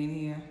you being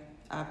here.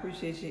 I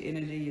appreciate your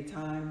energy, your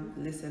time,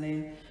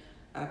 listening.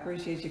 I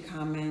appreciate your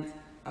comments.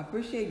 I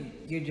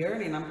appreciate your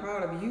journey, and I'm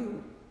proud of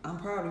you. I'm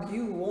proud of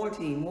you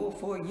wanting more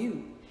for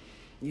you.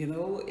 You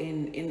know,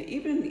 and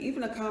even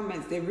the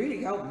comments, they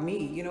really help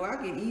me. You know, I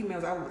get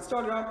emails. I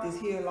started off this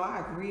here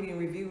live reading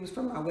reviews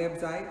from my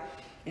website.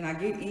 And I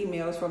get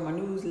emails from my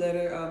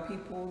newsletter of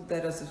people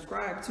that are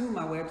subscribed to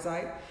my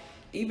website.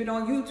 Even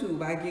on YouTube,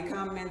 I get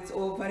comments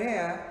over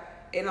there.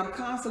 And I'm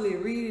constantly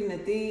reading the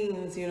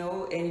things, you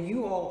know, and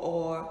you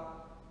all are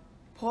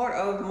part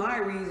of my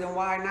reason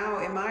why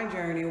now in my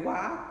journey, why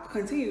I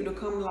continue to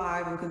come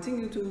live and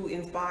continue to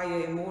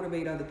inspire and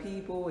motivate other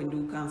people and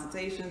do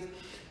consultations.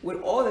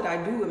 With all that I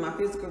do in my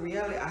physical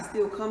reality, I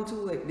still come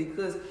to it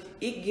because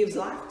it gives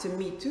life to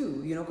me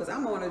too, you know, because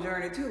I'm on a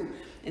journey too.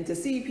 And to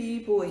see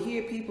people and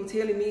hear people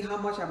telling me how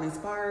much I've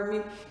inspired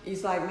me,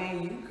 it's like,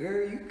 man,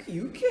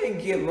 you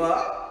can't give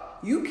up.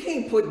 You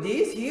can't put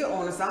this here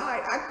on the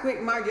side. I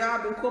quit my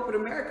job in corporate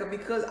America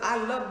because I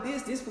love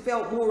this. This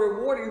felt more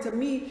rewarding to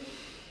me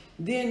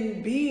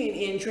than being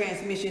in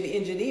transmission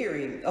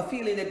engineering, a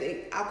feeling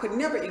that I could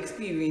never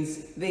experience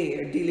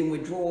there, dealing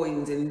with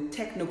drawings and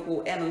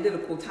technical,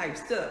 analytical type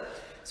stuff.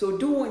 So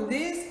doing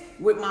this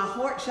with my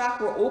heart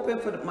chakra open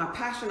for my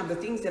passion of the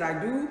things that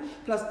I do,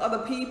 plus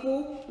other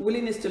people,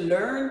 willingness to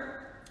learn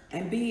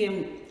and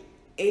being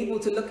able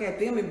to look at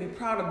them and be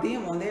proud of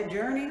them on their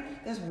journey,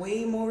 that's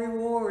way more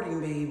rewarding,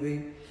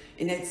 baby.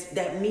 And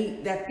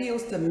that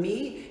feels to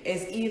me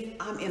as if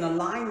I'm in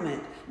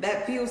alignment.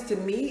 That feels to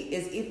me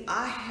as if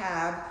I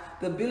have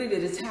the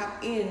ability to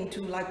tap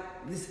into like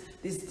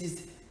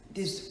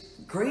this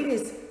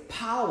greatest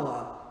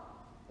power,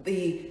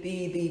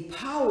 the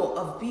power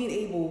of being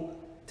able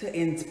to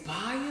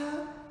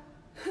inspire,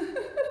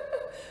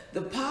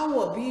 the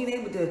power of being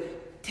able to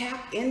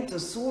tap into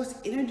source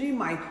energy,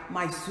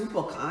 my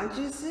super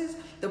consciousness,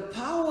 the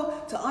power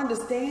to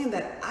understand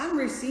that I'm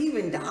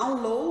receiving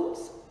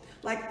downloads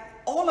like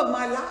all of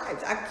my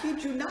lives. I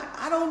kid you not.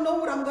 I don't know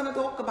what I'm going to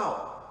talk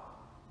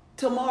about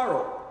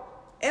tomorrow.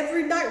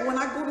 Every night when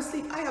I go to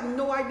sleep, I have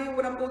no idea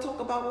what I'm going to talk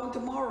about on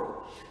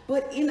tomorrow.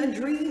 But in a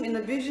dream, in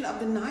the vision of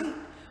the night,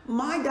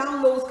 my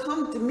downloads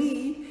come to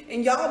me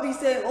and y'all be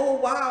saying, oh,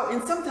 wow.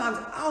 And sometimes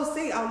I'll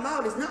say out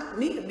loud, it's not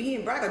me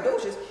being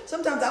braggadocious.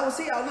 Sometimes I will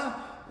say out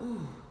loud,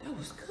 ooh, that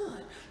was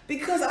good.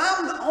 Because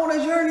I'm on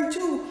a journey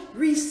to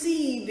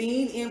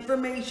receiving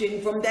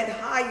information from that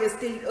higher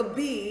state of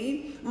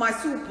being, my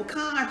super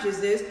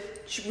consciousness,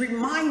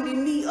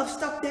 reminding me of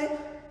stuff that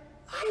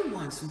I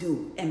once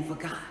knew and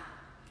forgot.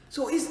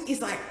 So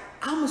it's like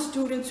I'm a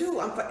student too.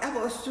 I'm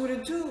forever a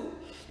student too.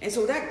 And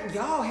so that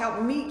y'all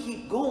help me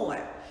keep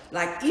going.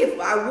 Like if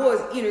I was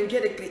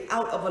energetically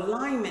out of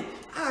alignment,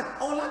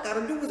 all I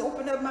gotta do is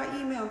open up my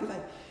email and be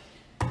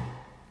like,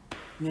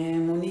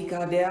 man, Monique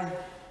out there,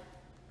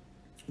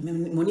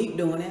 Monique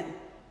doing it.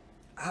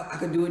 I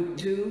could do it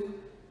too.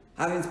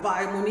 I've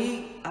inspired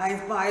Monique. I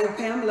inspired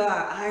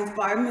Pamela. I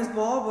inspired Miss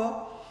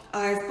Barbara.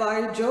 I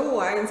inspired Joe.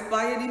 I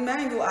inspired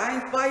Emmanuel.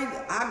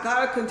 I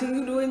gotta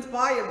continue to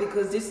inspire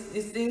because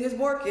this thing is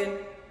working.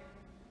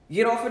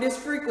 Get off of this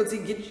frequency.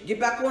 Get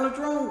back on the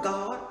throne,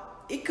 God.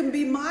 It can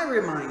be my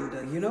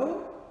reminder, you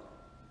know?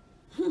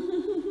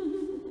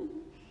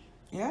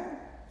 Yeah.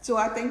 So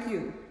I thank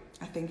you.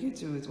 I thank you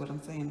too, is what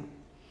I'm saying.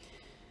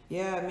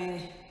 Yeah,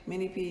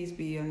 many peace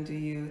be unto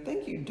you.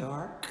 Thank you,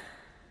 Dark.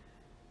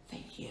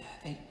 Thank you.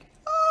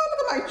 Oh,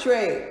 look at my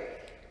Trey.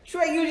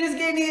 Trey, you just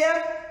getting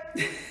here?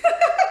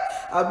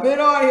 I've been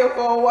on here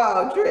for a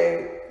while,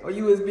 Trey. Or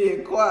you was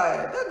being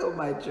quiet. Look at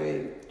my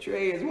Trey.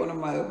 Trey is one of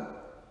my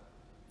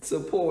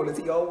supporters.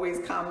 He always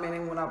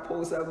commenting when I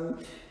post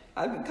something.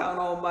 I can count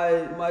on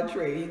my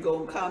Trey. He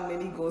gonna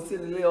comment, he gonna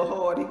send a little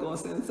heart, he gonna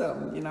send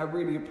something. And I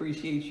really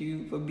appreciate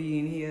you for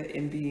being here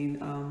and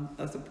being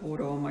a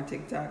supporter on my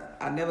TikTok.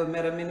 I never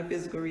met him in the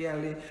physical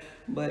reality,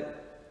 but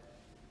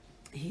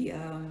he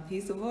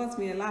supports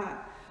me a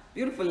lot.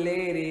 Beautiful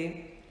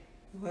lady.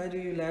 Why do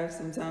you laugh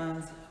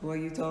sometimes while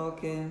you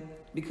talking?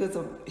 Because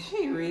of,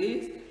 hey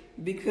Reese,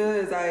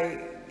 because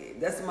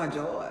that's my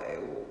joy.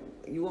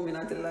 You want me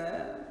not to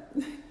laugh?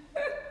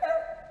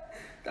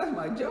 That's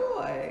my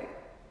joy.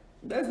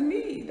 That's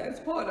me. That's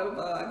part of,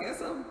 I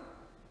guess,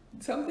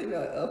 something,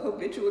 a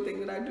habitual thing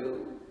that I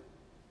do.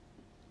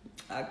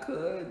 I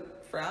could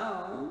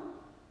frown.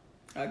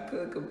 I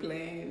could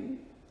complain.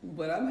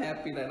 But I'm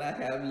happy that I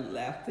have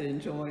laughter and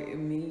joy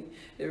in me.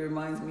 It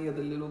reminds me of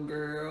the little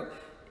girl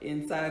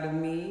inside of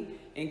me.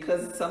 And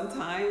because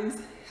sometimes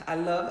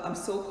I'm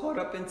so caught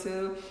up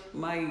into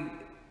my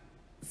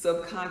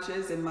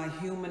subconscious and my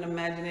human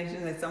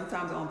imagination that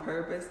sometimes on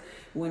purpose,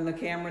 when the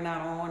camera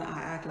not on,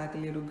 I act like a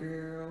little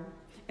girl.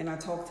 And I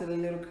talk to the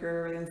little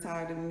girl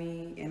inside of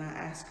me and I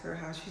ask her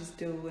how she's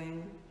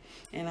doing.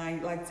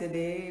 And like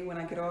today, when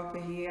I get off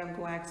of here, I'm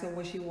going to ask her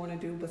what she want to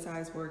do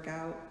besides work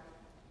out.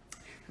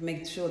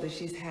 Make sure that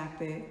she's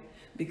happy,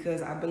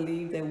 because I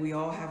believe that we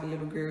all have a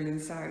little girl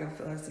inside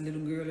of us, a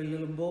little girl, a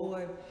little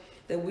boy,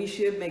 that we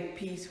should make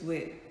peace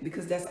with,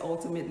 because that's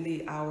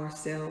ultimately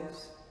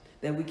ourselves,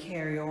 that we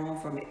carry on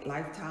from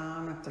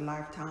lifetime after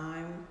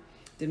lifetime,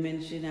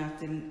 dimension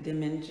after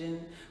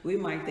dimension. We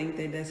might think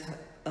that that's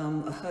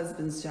a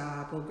husband's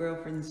job or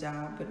girlfriend's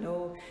job, but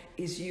no,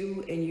 it's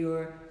you and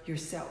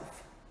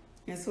yourself.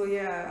 And so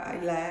yeah,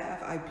 I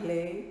laugh, I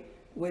play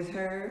with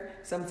her.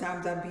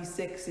 Sometimes I be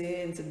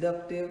sexy and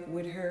seductive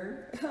with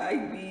her. I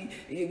be,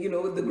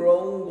 the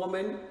grown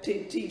woman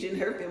teaching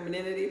her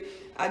femininity.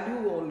 I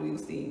do all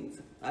these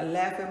things. I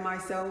laugh at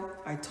myself.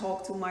 I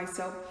talk to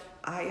myself.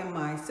 I am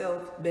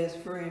myself best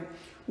friend.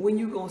 When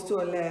you gonna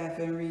start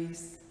laughing,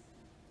 Reese?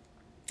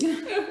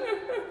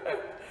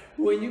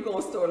 When you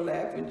gonna start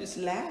laughing? Just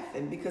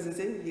laughing because it's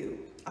in you.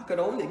 I could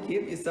only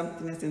give you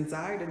something that's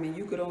inside of me.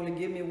 You could only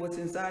give me what's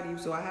inside of you.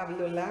 So I have a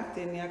little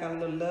laughter in there. I got a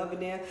little love in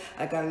there.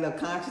 I got a little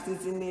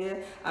consciousness in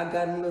there. I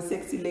got a little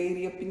sexy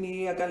lady up in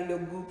there. I got a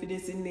little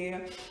goofiness in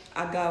there.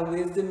 I got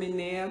wisdom in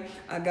there.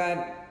 I got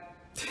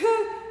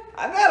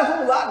a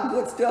whole lot of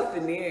good stuff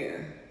in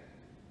there.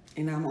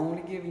 And I'm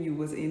only giving you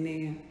what's in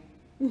there.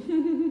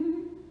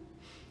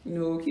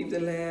 Keep the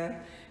laugh.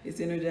 It's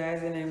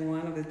energizing, and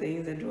one of the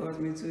things that draws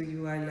me to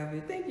you. I love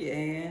it. Thank you,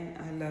 Ann.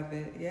 I love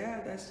it.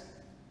 Yeah, I guess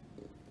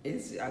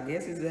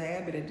it's a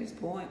habit at this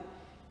point.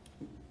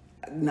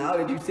 Now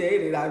that you said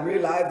it, I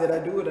realize that I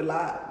do it a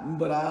lot,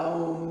 but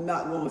I'm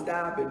not going to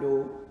stop it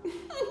though.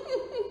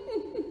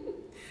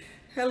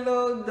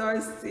 Hello,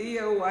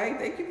 Darcia White.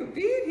 Thank you for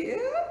being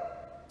here.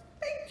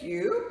 Thank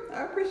you.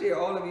 I appreciate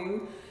all of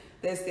you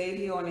that stayed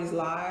here on this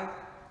live.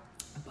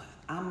 But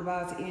I'm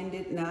about to end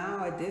it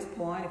now at this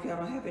point. If y'all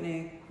don't have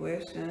any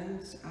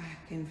questions, I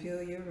can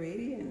feel your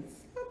radiance.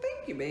 Oh,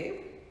 thank you, babe.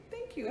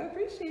 Thank you. I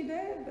appreciate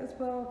that. That's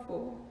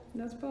powerful.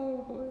 That's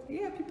powerful.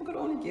 Yeah, people could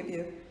only give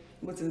you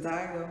what's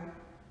inside them.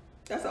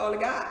 That's all I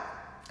got.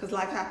 Because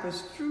life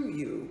happens through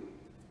you.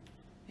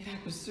 It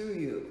happens through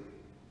you.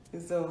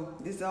 And so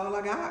this is all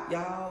I got,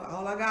 y'all.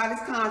 All I got is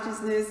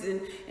consciousness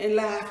and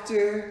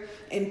laughter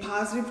and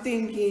positive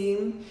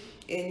thinking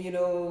and,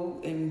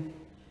 and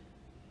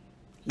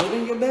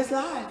living your best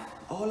life.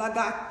 All I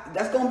got,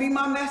 that's going to be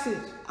my message.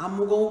 I'm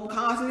going to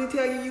constantly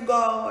tell you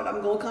God.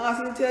 I'm going to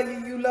constantly tell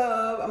you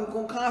love. I'm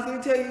going to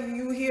constantly tell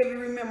you here to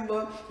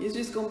remember. It's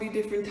just going to be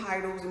different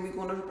titles, and we're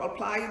going to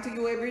apply it to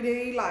your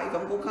everyday life.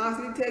 I'm going to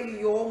constantly tell you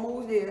you're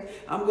almost there.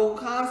 I'm going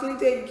to constantly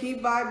tell you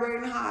keep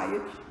vibrating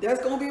higher.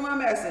 That's going to be my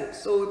message.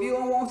 So if you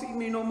don't want to see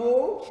me no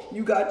more,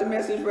 you got the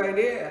message right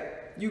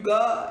there. You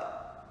God.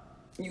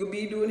 You could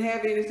be doing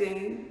have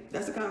anything.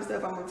 That's the kind of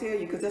stuff I'm going to tell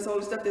you, because that's all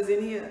the stuff that's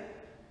in here.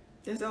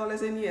 That's all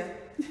that's in here.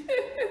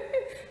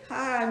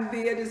 Hi, I'm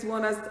B. I just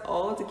want us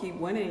all to keep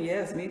winning.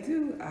 Yes, me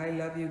too. I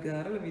love you,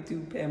 God. I love you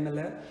too,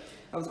 Pamela.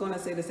 I was going to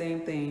say the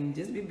same thing.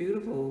 Just be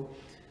beautiful.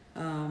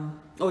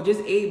 Or just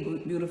a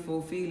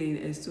beautiful feeling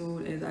as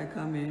soon as I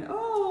come in.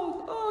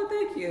 Oh,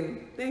 thank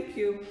you. Thank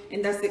you.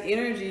 And that's the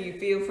energy you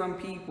feel from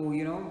people,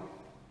 you know.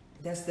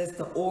 That's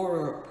the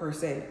aura per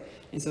se.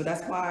 And so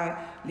that's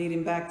why,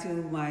 leading back to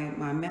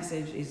my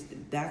message, is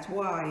that's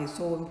why it's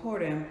so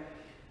important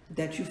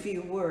that you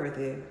feel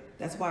worthy.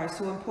 That's why it's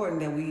so important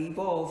that we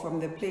evolve from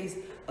the place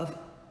of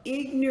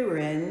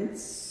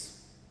ignorance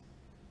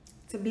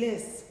to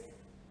bliss.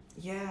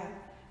 Yeah.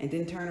 And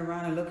then turn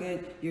around and look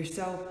at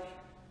yourself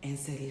and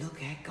say,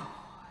 look at God.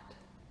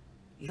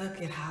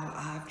 Look at how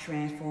I've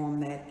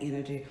transformed that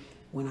energy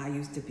when I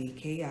used to be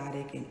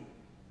chaotic and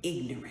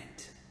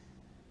ignorant.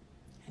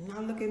 And now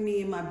look at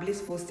me in my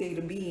blissful state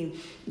of being,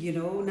 you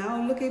know.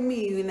 Now look at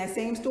me in that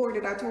same story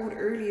that I told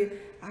earlier.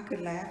 I could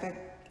laugh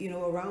at, you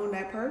know, around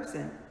that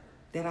person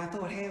that I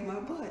thought had my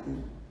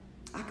button.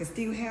 I could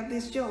still have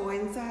this joy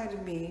inside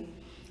of me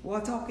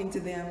while talking to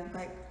them.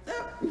 Like,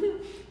 oh,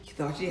 you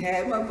thought you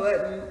had my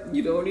button.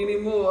 You don't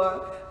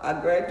anymore. I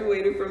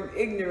graduated from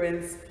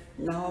ignorance.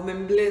 Now I'm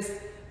in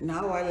bliss.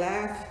 Now I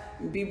laugh.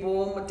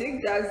 People on my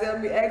TikToks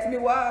ask me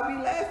why I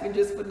be laughing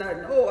just for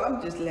nothing. Oh,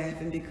 I'm just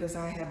laughing because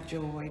I have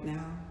joy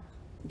now.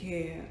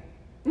 Yeah.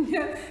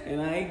 And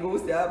I ain't gonna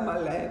stop my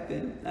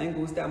laughing. I ain't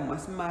gonna stop my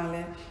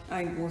smiling.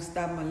 I ain't gonna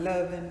stop my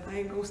loving. I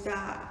ain't gonna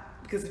stop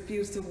because it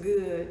feels so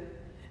good.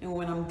 And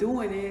when I'm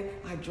doing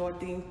it, I draw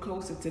things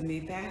closer to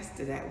me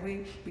faster that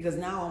way, because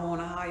now I'm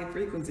on a higher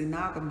frequency.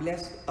 Now I can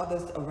bless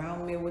others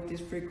around me with this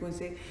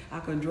frequency.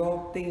 I can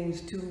draw things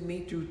to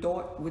me through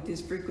thought with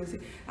this frequency.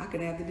 I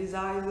can have the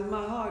desires of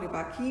my heart if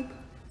I keep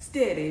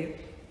steady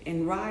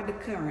and ride the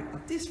current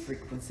of this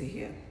frequency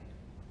here.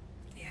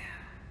 Yeah.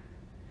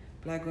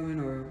 Black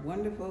women are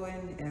wonderful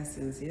in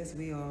essence. Yes,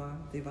 we are.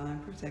 Divine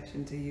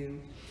protection to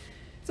you.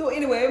 So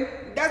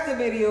anyway, that's the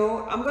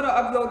video. I'm going to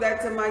upload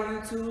that to my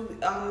YouTube.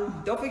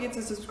 Don't forget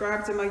to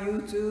subscribe to my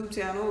YouTube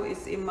channel.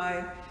 It's in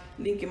my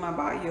link in my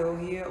bio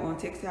here on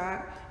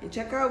TikTok. And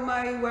check out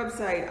my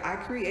website. I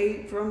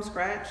create from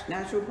scratch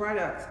natural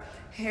products.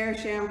 Hair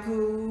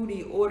shampoo,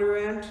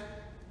 deodorant,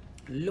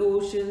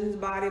 lotions,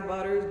 body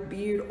butters,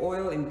 beard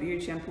oil, and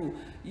beard shampoo.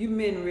 You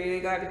men really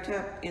got to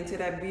tap into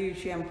that beard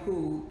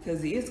shampoo,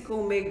 because it's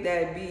going to make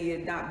that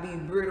beard not be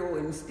brittle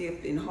and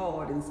stiff and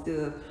hard and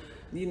stuff.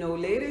 You know,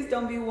 ladies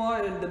don't be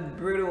wanting the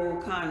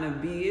brittle kind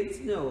of beards,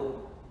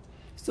 no.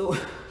 So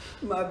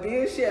my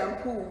beard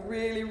shampoo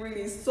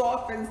really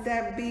softens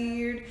that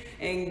beard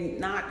and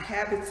not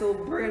have it so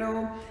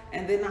brittle.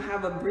 And then I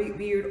have a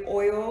beard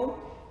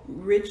oil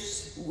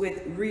rich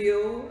with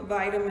real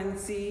vitamin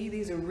C.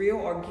 These are real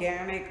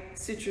organic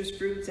citrus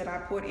fruits that I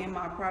put in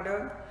my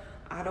product.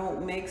 I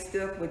don't make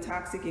stuff with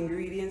toxic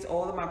ingredients.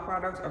 All of my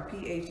products are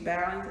pH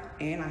balanced,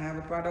 and I have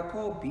a product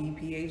called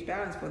BPH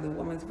Balance for the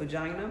woman's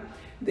vagina.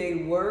 They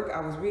work. I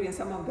was reading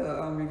some of the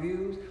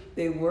reviews.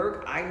 They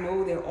work. I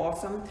know they're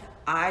awesome.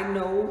 I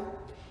know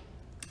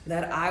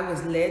that I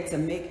was led to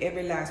make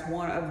every last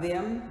one of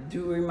them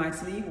during my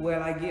sleep.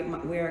 Where I get my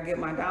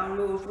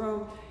downloads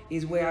from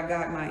is where I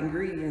got my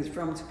ingredients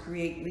from to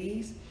create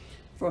these.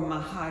 From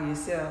my higher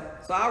self.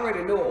 So I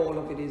already know all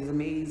of it is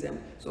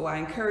amazing. So I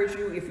encourage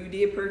you, if you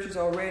did purchase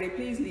already,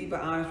 please leave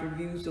an honest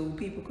review so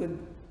people could,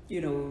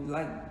 you know,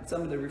 like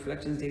some of the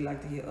reflections, they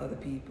like to hear other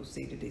people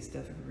say that their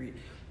stuff is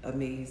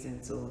amazing.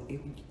 So if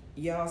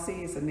y'all say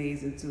it's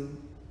amazing too,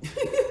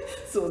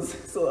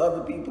 so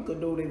other people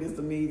could know that it's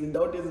amazing.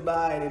 Don't just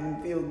buy it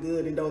and feel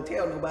good and don't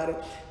tell nobody.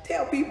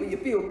 Tell people you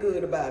feel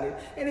good about it.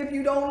 And if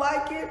you don't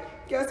like it,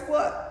 guess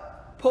what?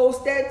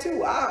 Post that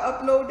too. I'll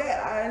upload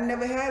that. I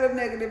never had a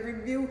negative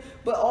review,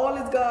 but all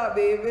is God,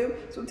 baby.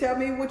 So tell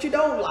me what you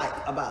don't like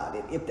about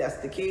it, if that's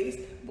the case.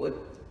 But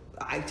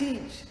I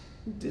teach.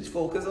 Just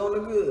focus on the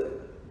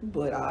good.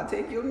 But I'll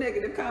take your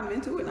negative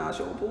comment to it, and I'll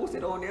show post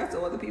it on there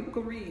so other people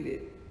can read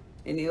it.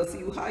 And they'll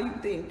see how you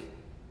think.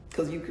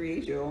 Because you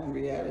create your own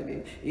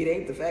reality. It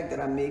ain't the fact that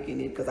I'm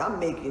making it, because I'm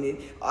making it.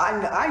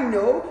 I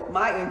know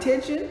my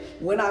intention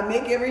when I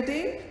make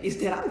everything is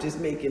that I'm just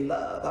making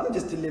love. I'm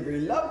just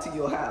delivering love to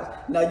your house.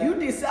 Now you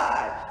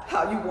decide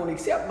how you're going to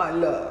accept my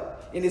love.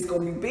 And it's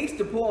going to be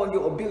based upon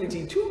your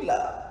ability to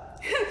love.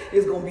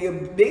 It's going to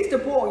be based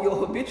upon your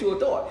habitual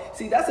thought.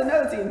 See, that's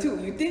another thing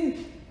too. You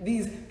think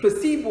these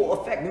placebo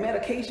effect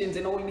medications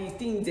and all these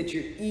things that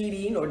you're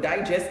eating or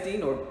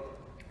digesting or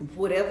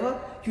whatever,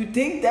 you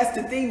think that's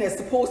the thing that's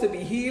supposed to be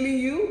healing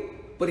you?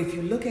 But if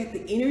you look at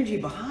the energy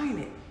behind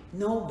it,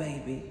 no,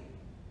 baby.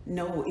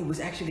 No, it was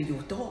actually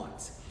your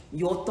thoughts.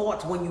 Your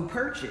thoughts when you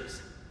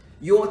purchased.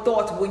 Your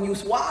thoughts when you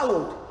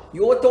swallowed.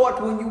 Your thoughts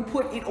when you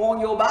put it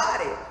on your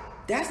body.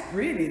 That's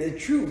really the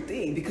true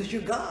thing, because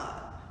you're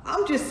God.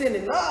 I'm just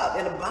sending love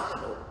in a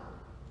bottle.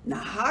 Now,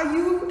 how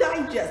you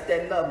digest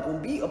that love gonna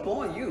be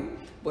upon you.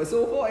 But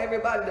so far,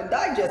 everybody that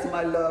digests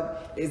my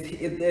love is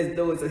as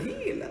though it's a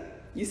healer.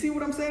 You see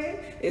what I'm saying?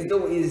 As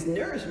though it is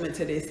nourishment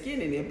to their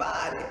skin and their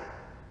body.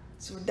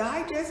 So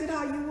digest it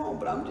how you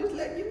want, but I'm just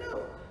letting you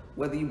know.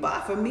 Whether you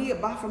buy from me or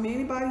buy from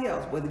anybody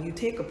else, whether you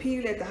take a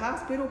pill at the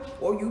hospital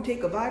or you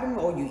take a vitamin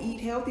or you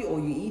eat healthy or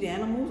you eat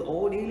animals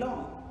all day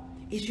long.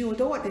 It's your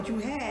thought that you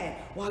had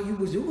while you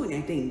was doing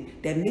that thing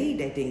that made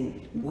that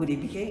thing what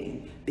it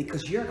became,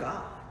 because you're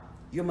God.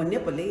 You're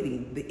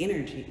manipulating the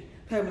energy.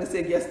 Pamela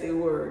said, yes, they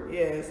were.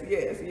 Yes,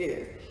 yes,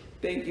 yes.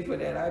 Thank you for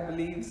that. I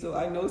believe so.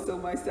 I know so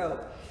myself.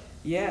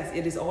 Yes,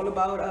 it is all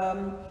about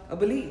a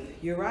belief.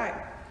 You're right.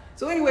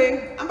 So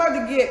anyway, I'm about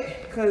to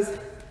get, because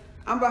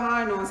I'm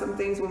behind on some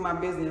things with my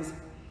business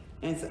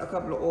and a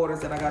couple of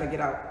orders that I got to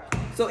get out.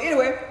 So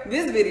anyway,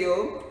 this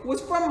video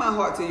was from my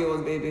heart to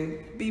yours, baby.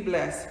 Be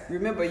blessed.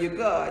 Remember, you're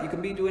God. You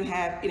can be doing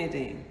half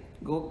anything.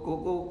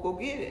 Go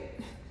get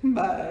it.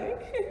 Bye.